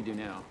 What'd she do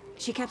now?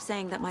 She kept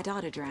saying that my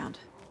daughter drowned.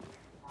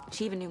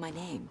 She even knew my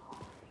name.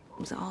 It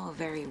was all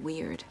very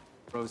weird.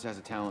 Rose has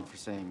a talent for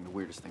saying the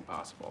weirdest thing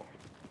possible.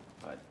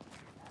 But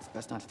it's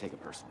best not to take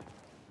it personally.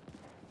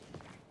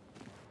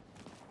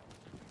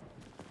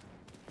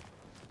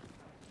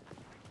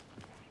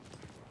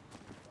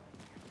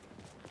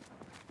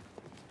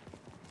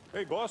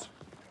 Hey, boss.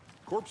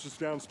 Corpse is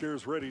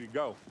downstairs ready to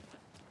go.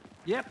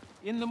 Yep,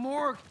 in the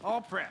morgue,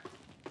 all prepped.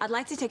 I'd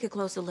like to take a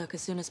closer look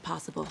as soon as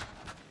possible.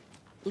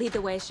 Lead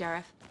the way,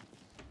 Sheriff.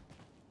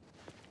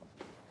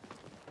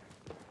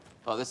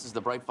 Oh, this is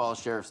the Bright Falls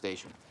Sheriff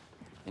Station.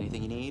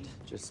 Anything you need,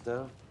 just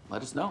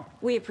let us know.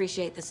 We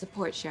appreciate the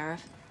support,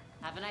 Sheriff.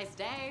 Have a nice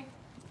day.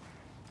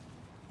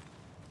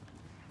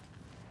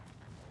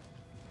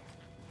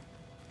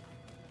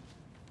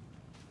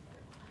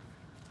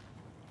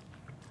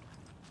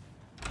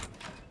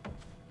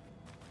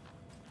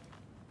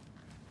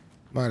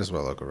 Might as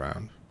well look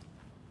around.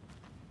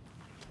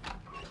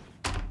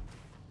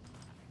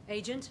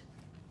 Agent?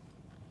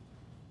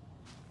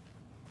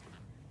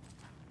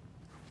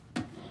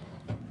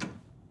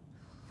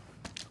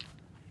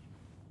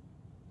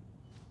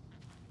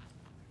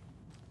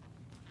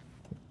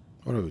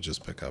 What did we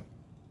just pick up?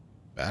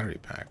 Battery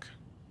pack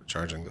for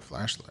charging the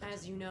flashlight.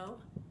 As you know,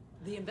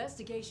 the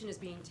investigation is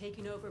being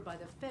taken over by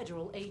the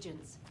federal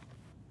agents.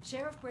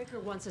 Sheriff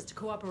Breaker wants us to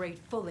cooperate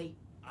fully.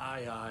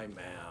 Aye, aye,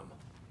 ma'am.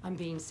 I'm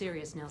being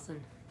serious,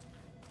 Nelson.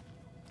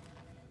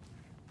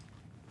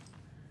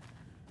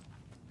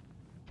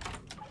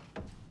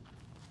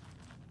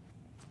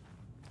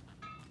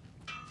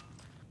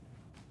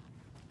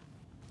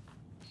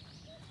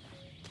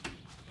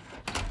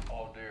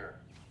 Oh dear.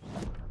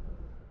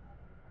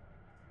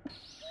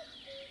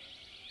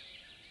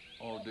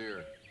 Oh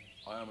dear.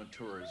 I I'm a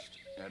tourist,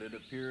 and it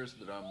appears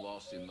that I'm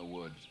lost in the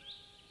woods.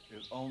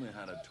 If only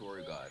had a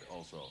tour guide.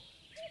 Also,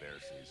 it's bear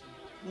season.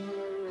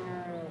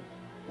 Oh,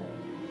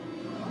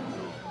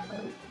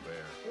 a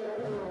bear.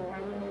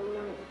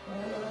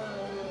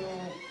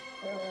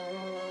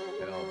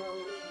 Help.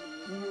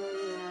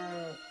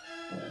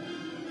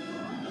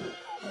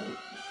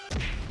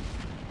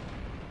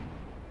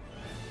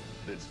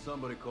 Did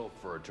somebody call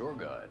for a tour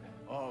guide?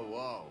 Oh,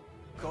 wow.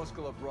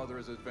 Koskela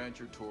Brothers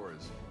Adventure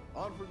Tours.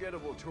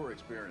 Unforgettable tour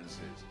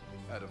experiences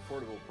at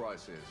affordable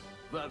prices.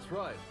 That's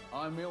right.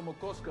 I'm Ilmo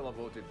Koskela,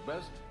 voted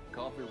best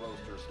coffee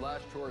roaster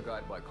 / tour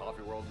guide by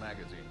Coffee World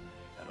magazine.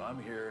 And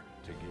I'm here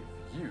to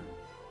give you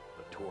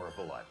the tour of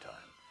a lifetime.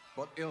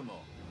 But Ilmo,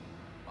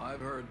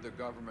 I've heard the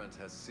government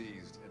has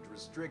seized and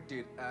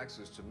restricted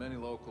access to many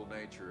local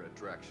nature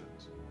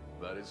attractions.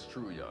 That is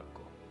true,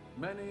 Jaakko.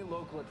 Many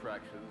local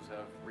attractions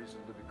have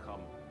recently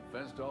become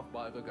fenced off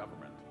by the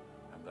government.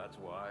 And that's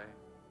why,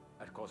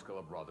 at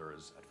Koskela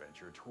Brothers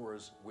Adventure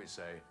Tours, we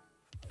say,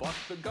 fuck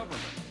the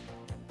government.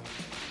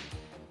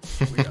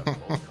 We have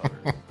bolt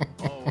cutters.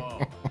 Oh,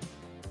 wow.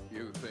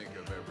 You think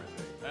of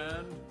everything.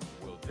 And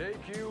we'll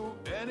take you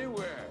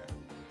anywhere.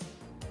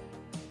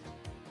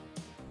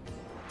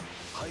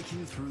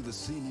 Hiking through the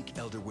scenic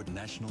Elderwood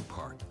National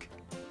Park.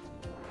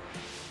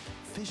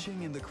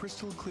 Fishing in the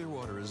crystal clear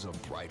waters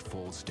of Bright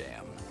Falls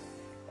Dam.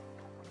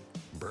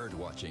 Bird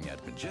watching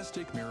at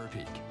majestic Mirror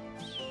Peak.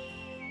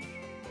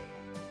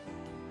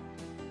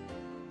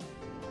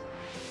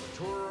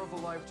 The tour of a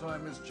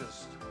lifetime is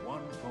just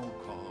one phone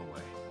call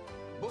away.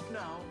 Book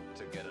now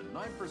to get a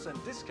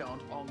 9%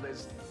 discount on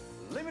this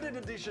limited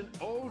edition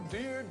Oh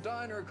Dear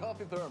Diner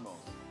coffee thermos.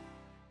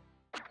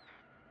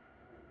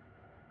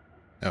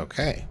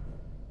 Okay.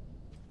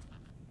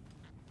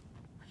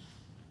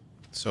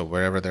 So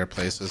wherever there are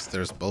places,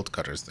 there's bolt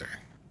cutters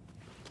there.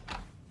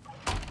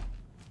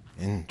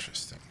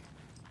 Interesting.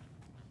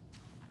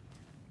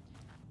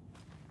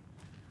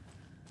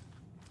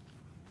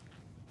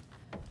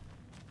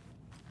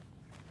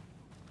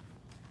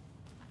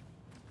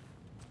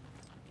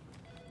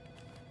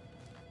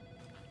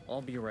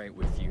 I'll be right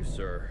with you,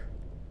 sir.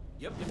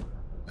 Yep.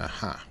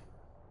 Aha.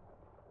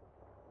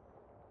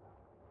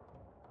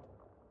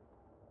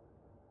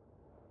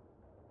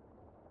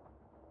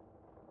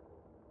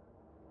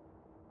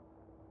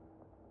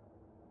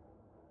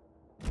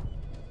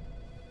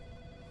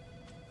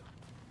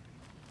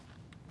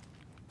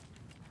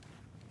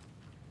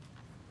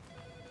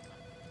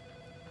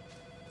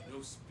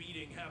 No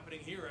speeding happening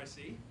here, I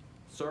see.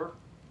 Sir,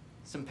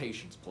 some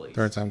patience, please.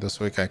 Third time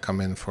this week I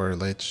come in for a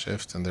late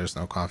shift and there's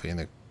no coffee in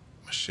the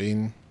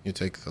machine. You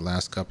take the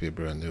last cup, you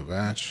brew a new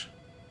batch.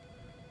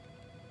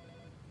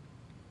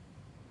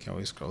 Can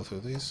we scroll through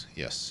these?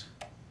 Yes.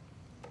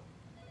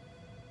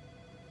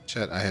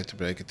 Chet, I had to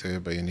break it to you,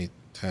 but you need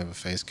to have a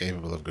face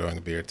capable of growing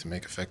a beard to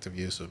make effective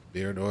use of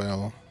beard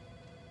oil.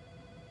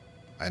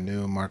 I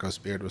knew Marco's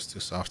beard was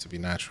too soft to be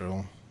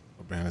natural.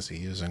 What brand is he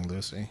using,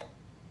 Lucy?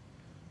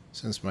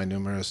 Since my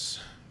numerous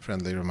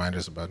friendly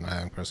reminders about not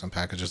having personal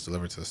packages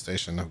delivered to the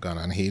station have gone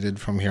unheeded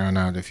from here on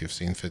out, if you've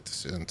seen fit to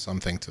send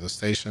something to the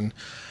station,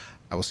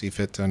 I will see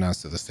fit to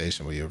announce to the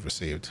station what you have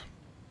received.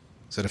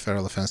 Is it a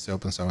federal offense to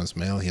open someone's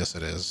mail? Yes,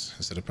 it is.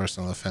 Is it a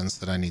personal offense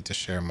that I need to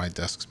share my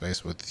desk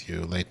space with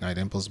you late-night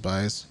impulse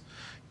buys?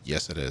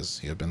 Yes, it is.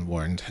 You have been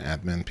warned.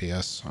 Admin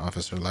PS.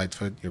 Officer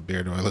Lightfoot, your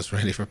beard oil is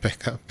ready for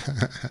pickup.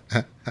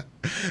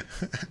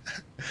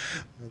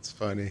 That's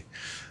funny.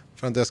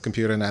 Front desk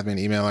computer and admin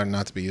email are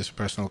not to be used for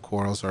personal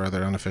quarrels or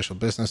other unofficial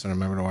business, and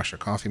remember to wash your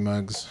coffee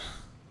mugs.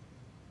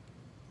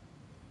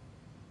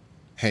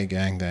 Hey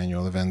gang, the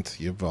annual event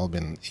you've all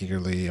been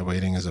eagerly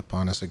awaiting is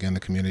upon us again, the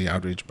community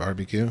outreach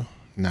barbecue.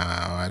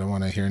 Now, I don't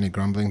want to hear any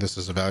grumbling. This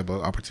is a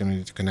valuable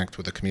opportunity to connect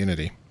with the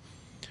community.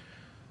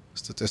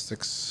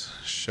 Statistics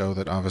show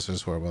that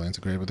officers who are well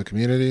integrated with the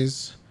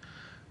communities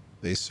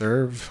they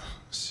serve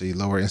see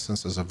lower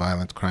instances of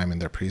violent crime in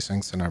their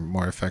precincts and are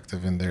more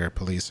effective in their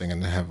policing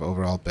and have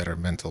overall better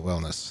mental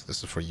wellness.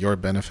 This is for your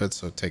benefit,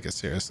 so take it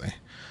seriously.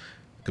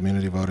 The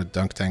community voted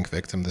dunk tank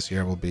victim this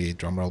year will be,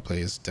 drumroll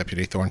please,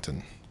 Deputy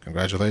Thornton.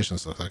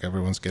 Congratulations, looks like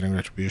everyone's getting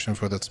retribution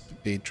for that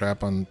speed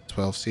trap on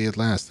 12C at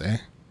last, eh?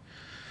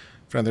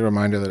 Friendly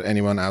reminder that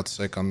anyone out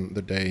sick on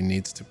the day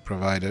needs to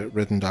provide a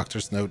written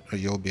doctor's note or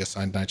you'll be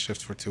assigned night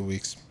shift for 2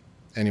 weeks.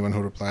 Anyone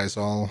who replies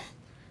all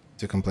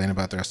to complain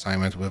about their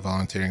assignment will be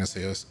volunteering as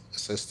the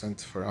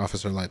assistant for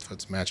Officer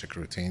Lightfoot's magic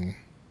routine.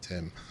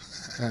 Tim.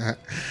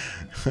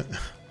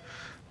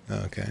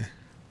 Okay.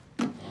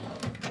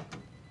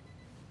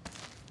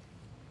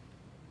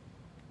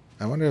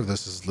 I wonder if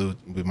this is loot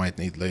we might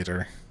need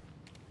later.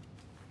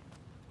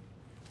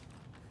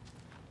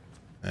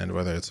 And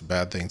whether it's a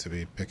bad thing to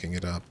be picking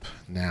it up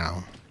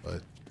now,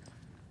 but...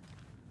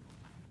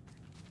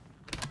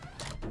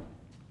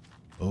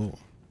 Oh.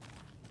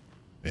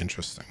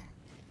 Interesting.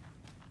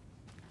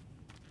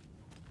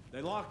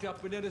 They locked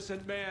up an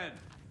innocent man.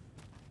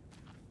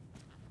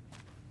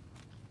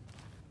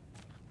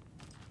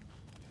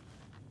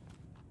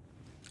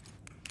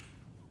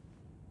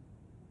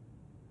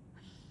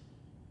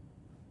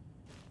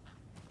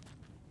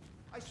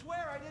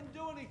 didn't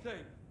do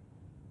anything.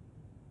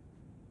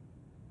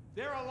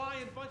 They're a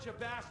lying bunch of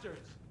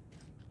bastards.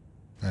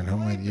 And who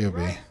might you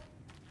be?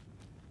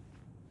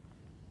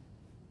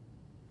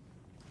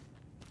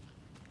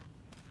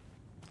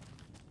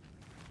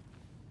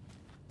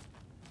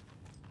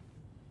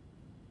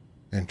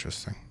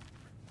 Interesting.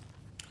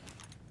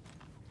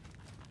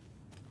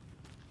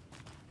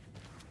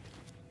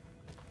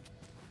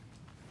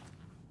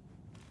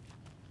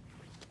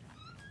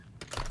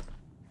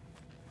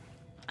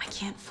 I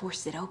can't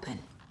force it open.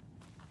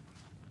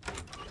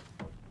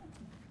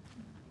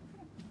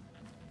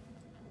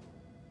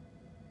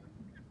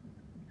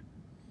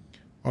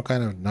 What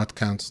kind of nut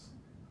counts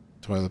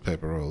toilet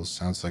paper rolls?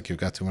 Sounds like you've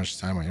got too much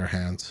time on your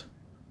hands.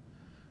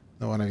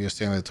 No one of you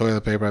stealing the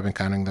toilet paper. I've been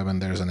counting them,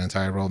 and there's an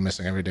entire roll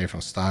missing every day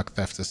from stock.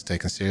 Theft is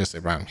taken seriously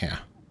around here.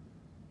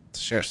 The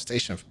sheriff's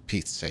station, for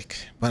Pete's sake.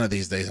 One of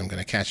these days I'm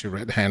going to catch you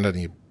red-handed,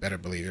 and you better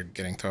believe you're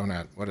getting thrown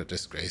out. What a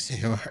disgrace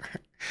you are.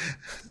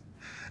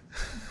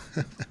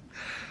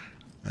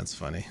 That's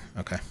funny.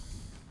 Okay.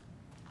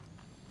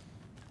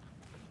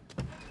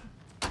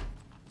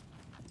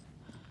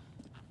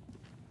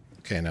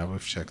 Okay, now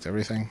we've checked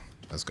everything.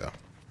 Let's go.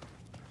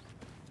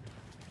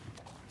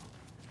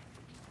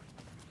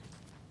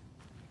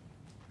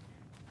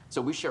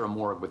 So we share a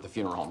morgue with the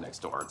funeral home next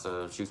door. It's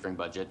a shoestring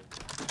budget.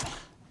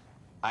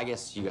 I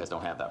guess you guys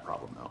don't have that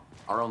problem, though.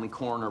 Our only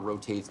coroner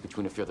rotates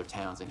between a few other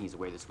towns, and he's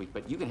away this week.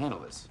 But you can handle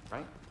this,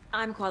 right?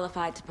 I'm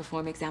qualified to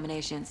perform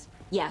examinations.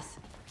 Yes.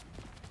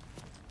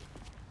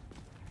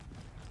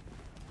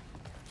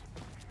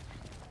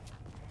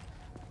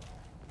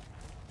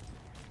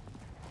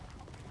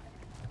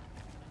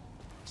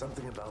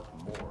 Something about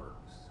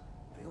morgues.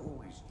 They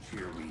always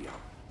cheer me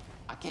up.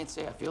 I can't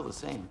say I feel the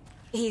same.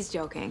 He's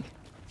joking.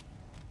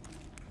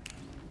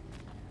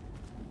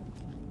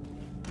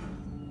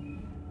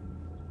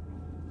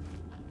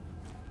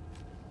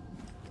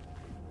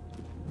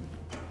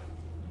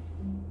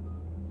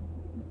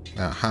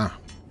 Aha.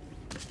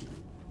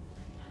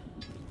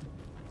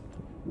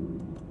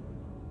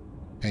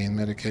 Pain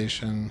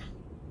medication.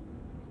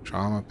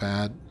 Trauma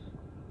pad.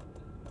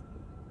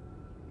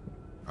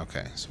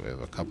 Okay, so we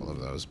have a couple of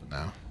those, but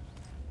now.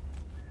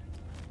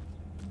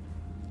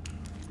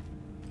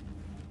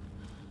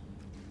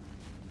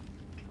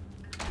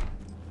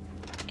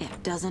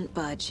 It doesn't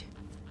budge.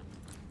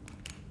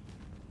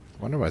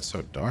 I wonder why it's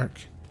so dark.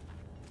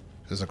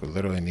 Feels like we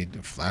literally need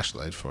a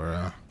flashlight for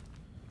a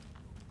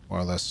more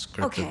or less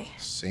scripted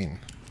scene.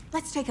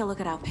 Let's take a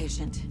look at our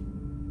patient.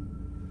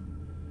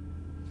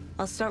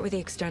 I'll start with the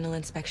external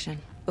inspection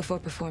before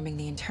performing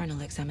the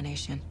internal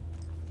examination.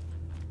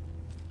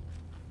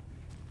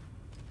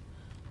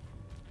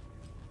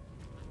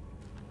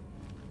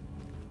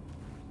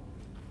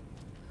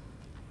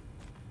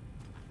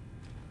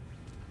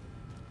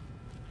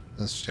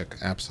 Let's check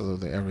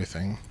absolutely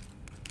everything.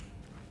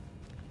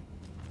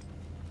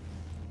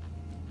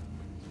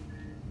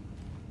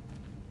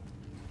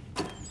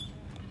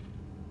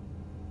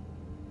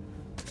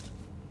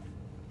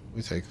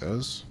 We take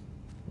those.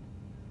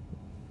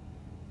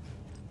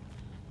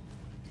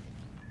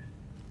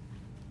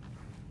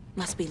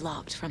 Must be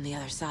locked from the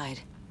other side.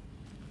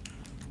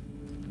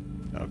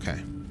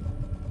 Okay.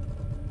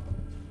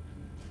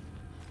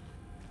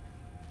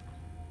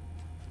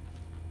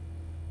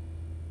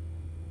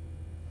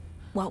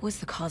 What was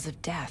the cause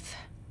of death?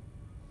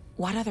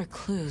 What other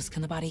clues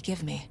can the body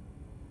give me?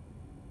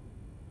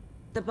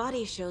 The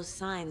body shows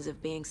signs of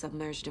being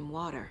submerged in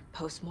water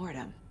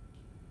post-mortem.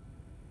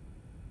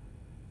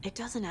 It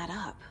doesn't add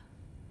up.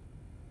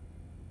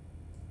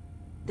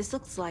 This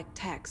looks like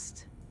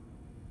text.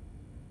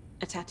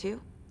 A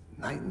tattoo?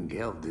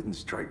 Nightingale didn't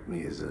strike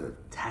me as a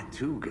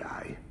tattoo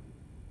guy.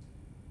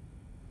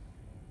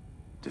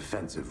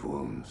 Defensive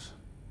wounds.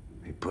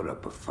 He put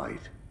up a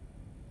fight.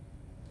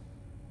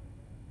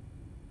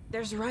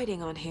 There's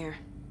writing on here.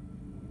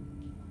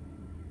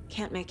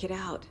 Can't make it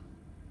out.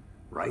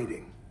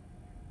 Writing?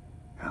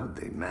 How'd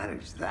they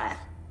manage that?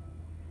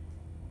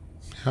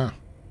 Huh.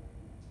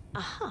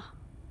 Aha.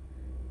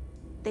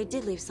 They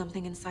did leave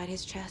something inside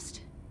his chest.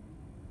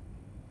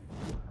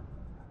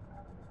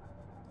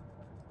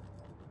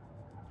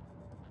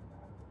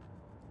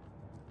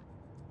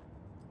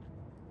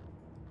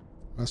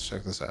 Let's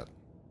check this out.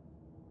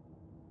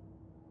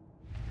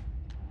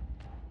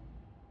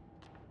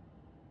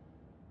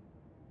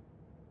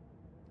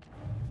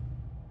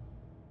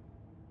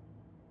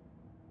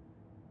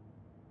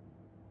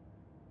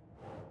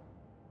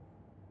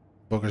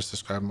 Bookers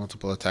describe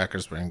multiple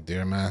attackers wearing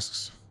deer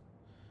masks.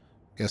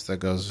 Guess that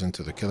goes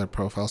into the killer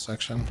profile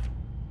section.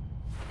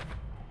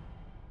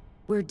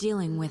 We're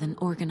dealing with an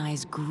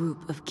organized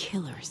group of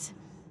killers,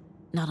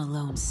 not a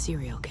lone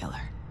serial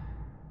killer.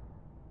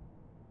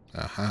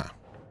 Aha.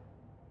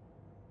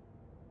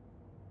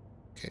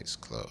 Case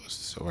closed.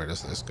 So where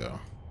does this go?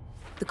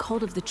 The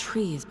cult of the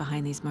tree is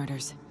behind these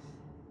murders.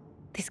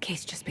 This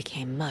case just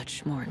became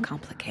much more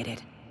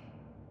complicated.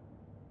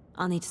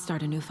 I'll need to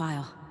start a new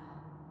file.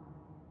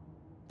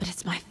 But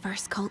it's my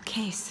first cult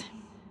case.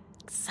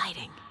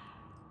 Exciting.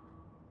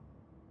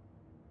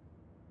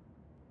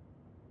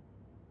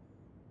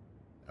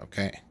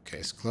 Okay,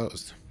 case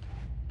closed.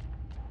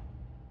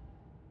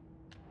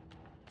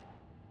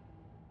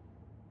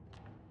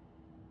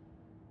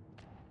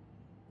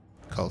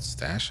 Cult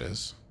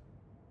stashes.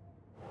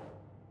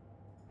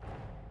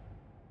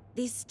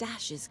 These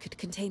stashes could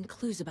contain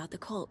clues about the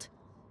cult.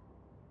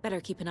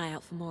 Better keep an eye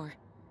out for more.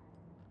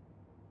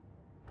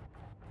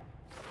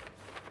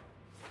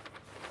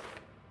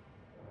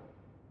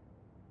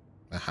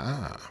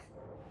 Aha.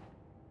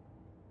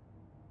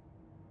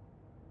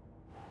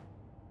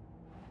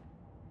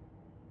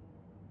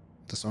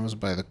 This one was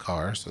by the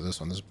car, so this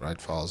one is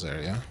Bright Falls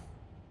area.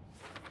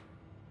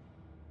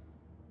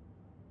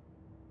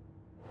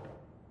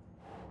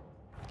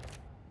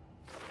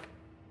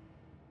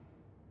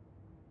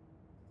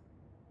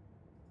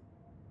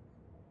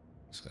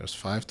 So there's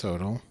 5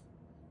 total.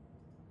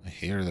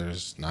 Here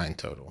there's 9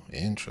 total.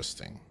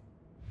 Interesting.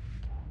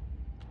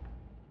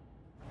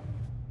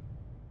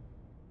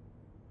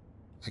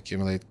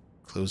 Accumulate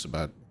clues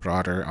about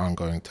broader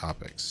ongoing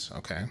topics.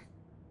 Okay.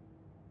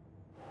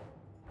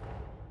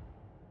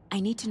 I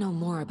need to know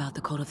more about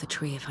the cult of the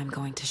tree if I'm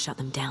going to shut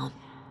them down.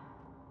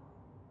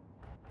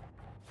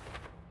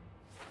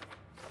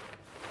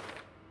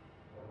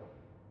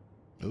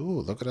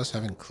 Ooh, look at us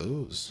having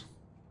clues.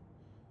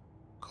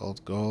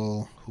 Cult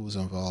goal, who's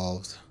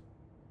involved,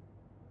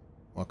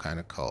 what kind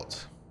of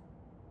cult.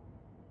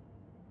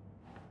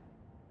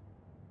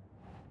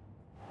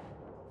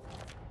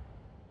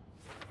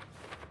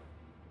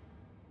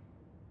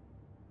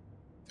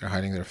 They're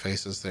hiding their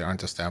faces. They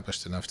aren't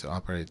established enough to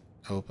operate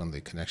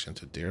openly. Connection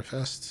to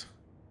Deerfest.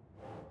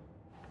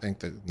 I think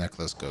the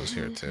necklace goes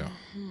here too.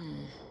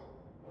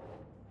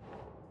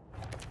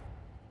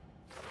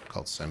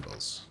 Cult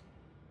symbols.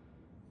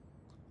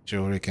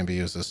 Jewelry can be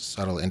used as a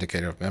subtle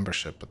indicator of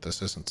membership, but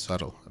this isn't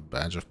subtle. A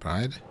badge of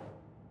pride?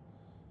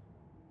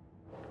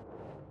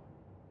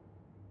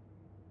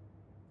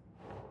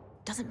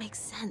 Doesn't make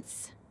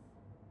sense.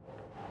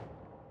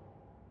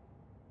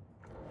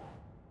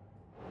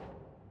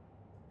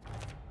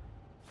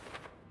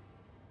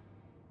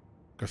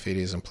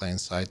 Graffiti is in plain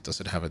sight. Does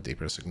it have a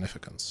deeper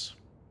significance?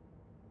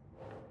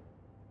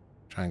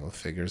 Triangle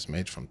figures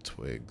made from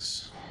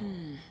twigs.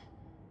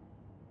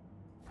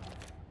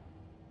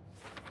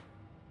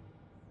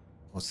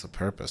 What's the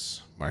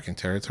purpose? Marking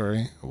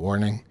territory? A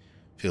warning?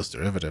 Feels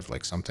derivative,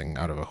 like something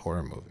out of a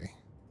horror movie.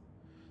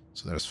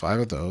 So there's 5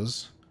 of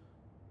those.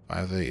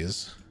 5 of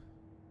these.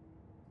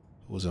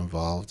 Who's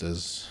involved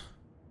is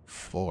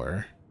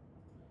 4.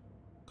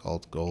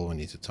 Called goal, we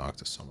need to talk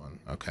to someone.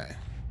 Okay.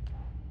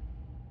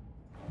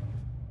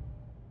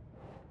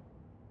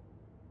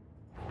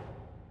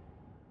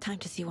 Time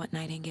to see what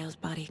Nightingale's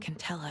body can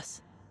tell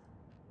us.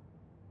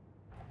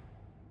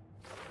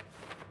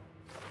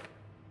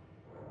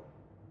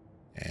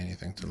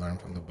 Anything to learn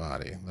from the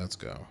body. Let's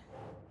go.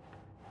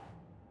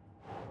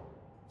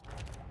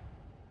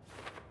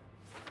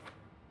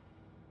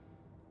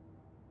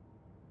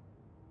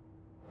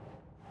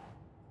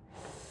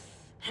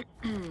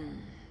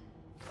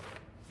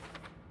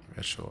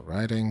 Ritual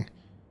writing.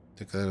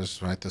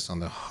 Declares write this on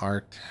the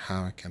heart.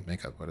 How I can't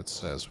make out what it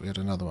says. We had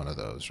another one of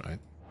those, right?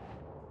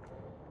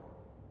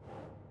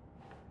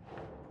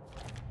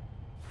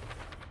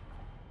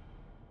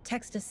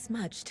 Text is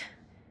smudged.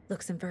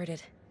 Looks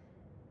inverted.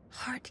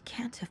 Heart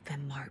can't have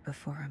been marked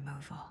before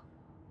removal.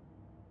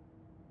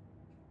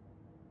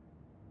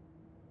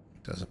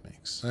 Doesn't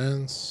make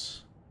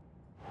sense.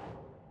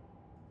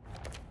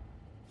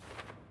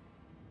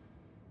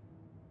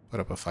 Put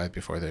up a fight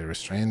before they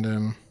restrained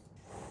him.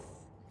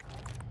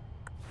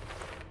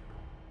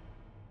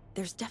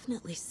 There's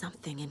definitely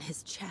something in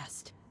his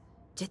chest.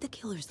 Did the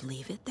killers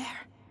leave it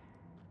there?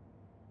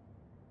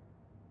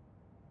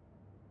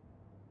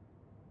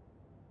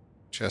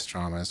 Chest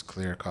trauma is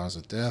clear cause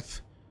of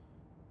death.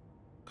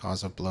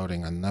 Cause of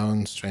bloating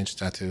unknown. Strange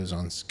tattoos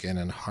on skin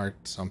and heart.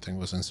 Something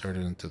was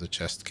inserted into the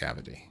chest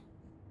cavity.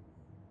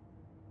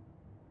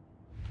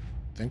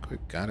 I think we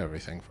got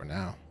everything for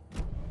now.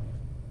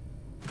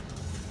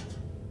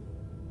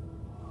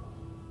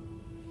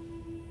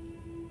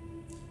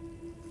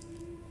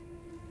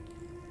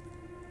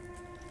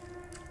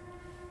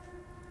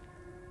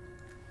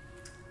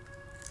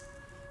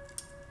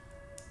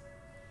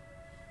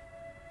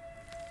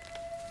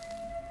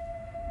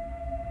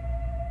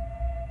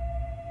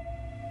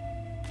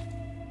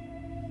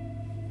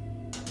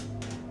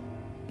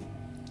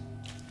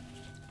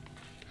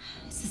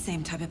 It's the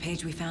same type of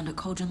page we found at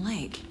Cauldron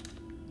Lake.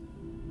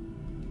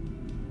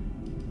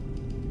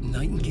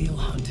 Nightingale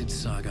hunted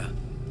Saga.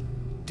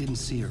 Didn't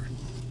see her.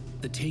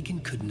 The Taken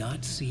could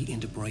not see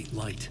into bright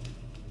light.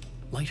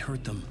 Light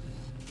hurt them,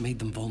 made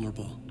them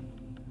vulnerable.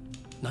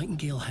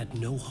 Nightingale had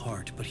no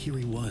heart, but here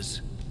he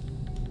was,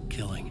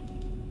 killing.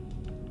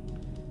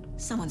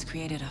 Someone's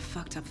created a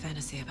fucked up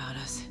fantasy about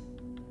us.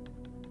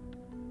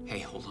 Hey,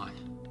 hold on.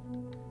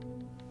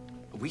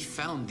 We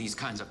found these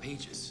kinds of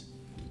pages.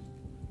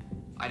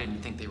 I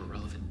didn't think they were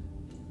relevant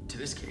to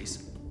this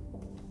case.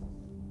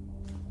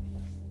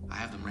 I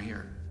have them right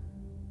here.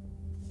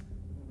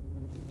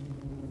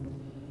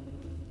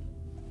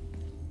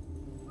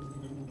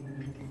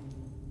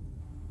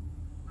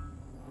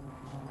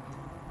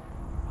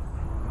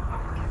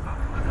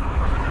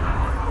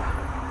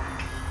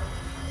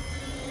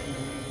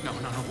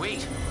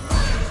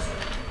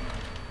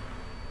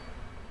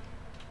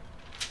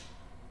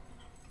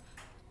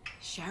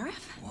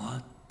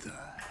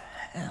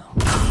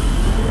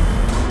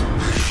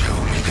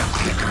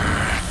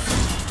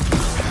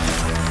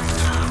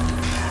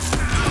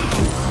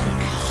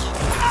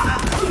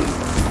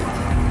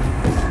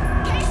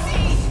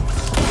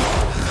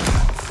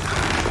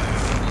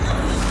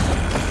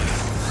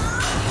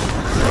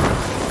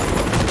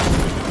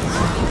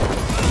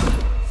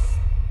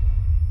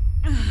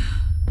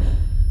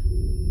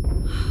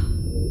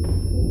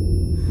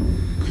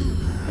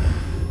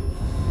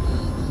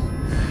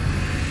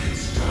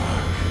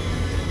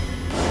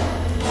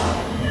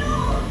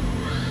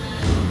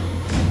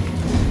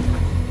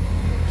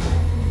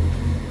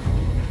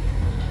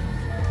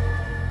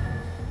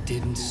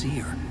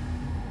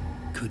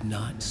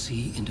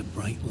 see into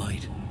bright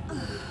light.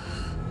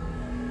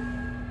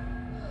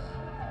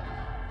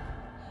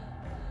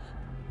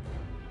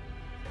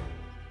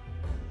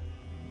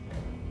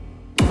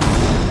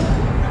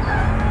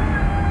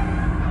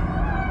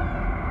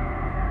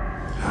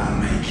 I'll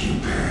make you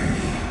pay.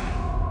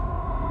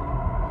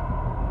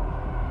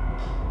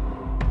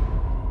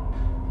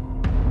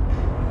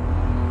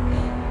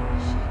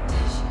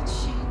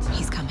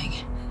 He's coming.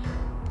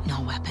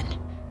 No weapon.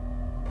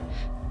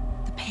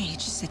 The page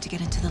is set to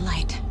get into the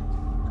light.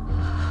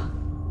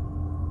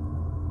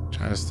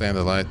 Trying to stay in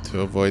the light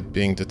to avoid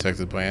being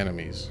detected by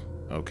enemies.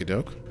 Okie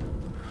doke.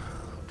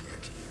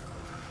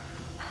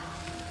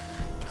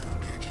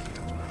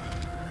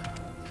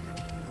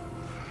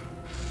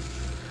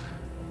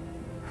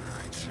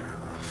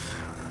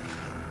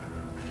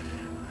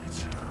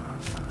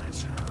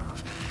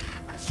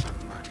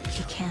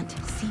 He can't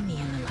see me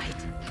in the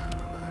light.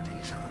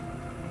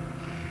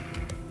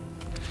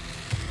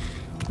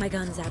 My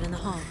gun's out in the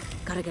hall.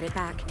 Gotta get it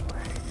back.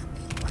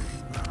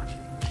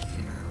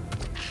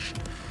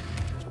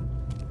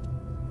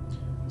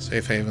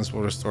 Safe havens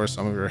will restore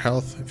some of your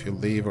health. If you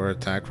leave or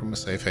attack from a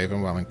safe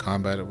haven while in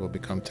combat, it will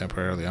become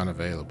temporarily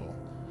unavailable.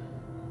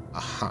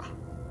 Aha.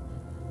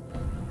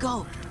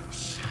 Go!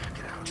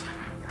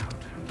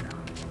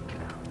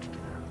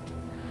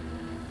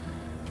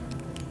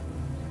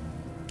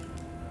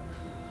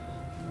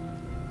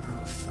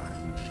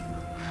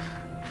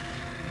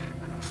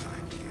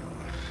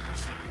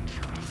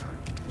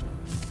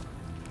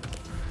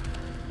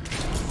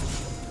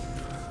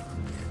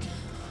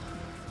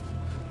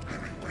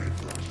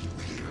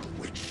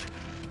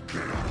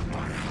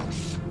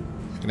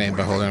 You can aim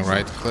by holding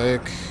right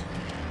click.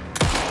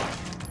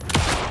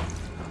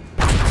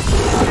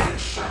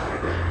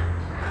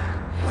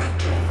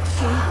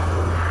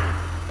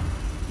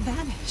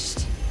 Vanished.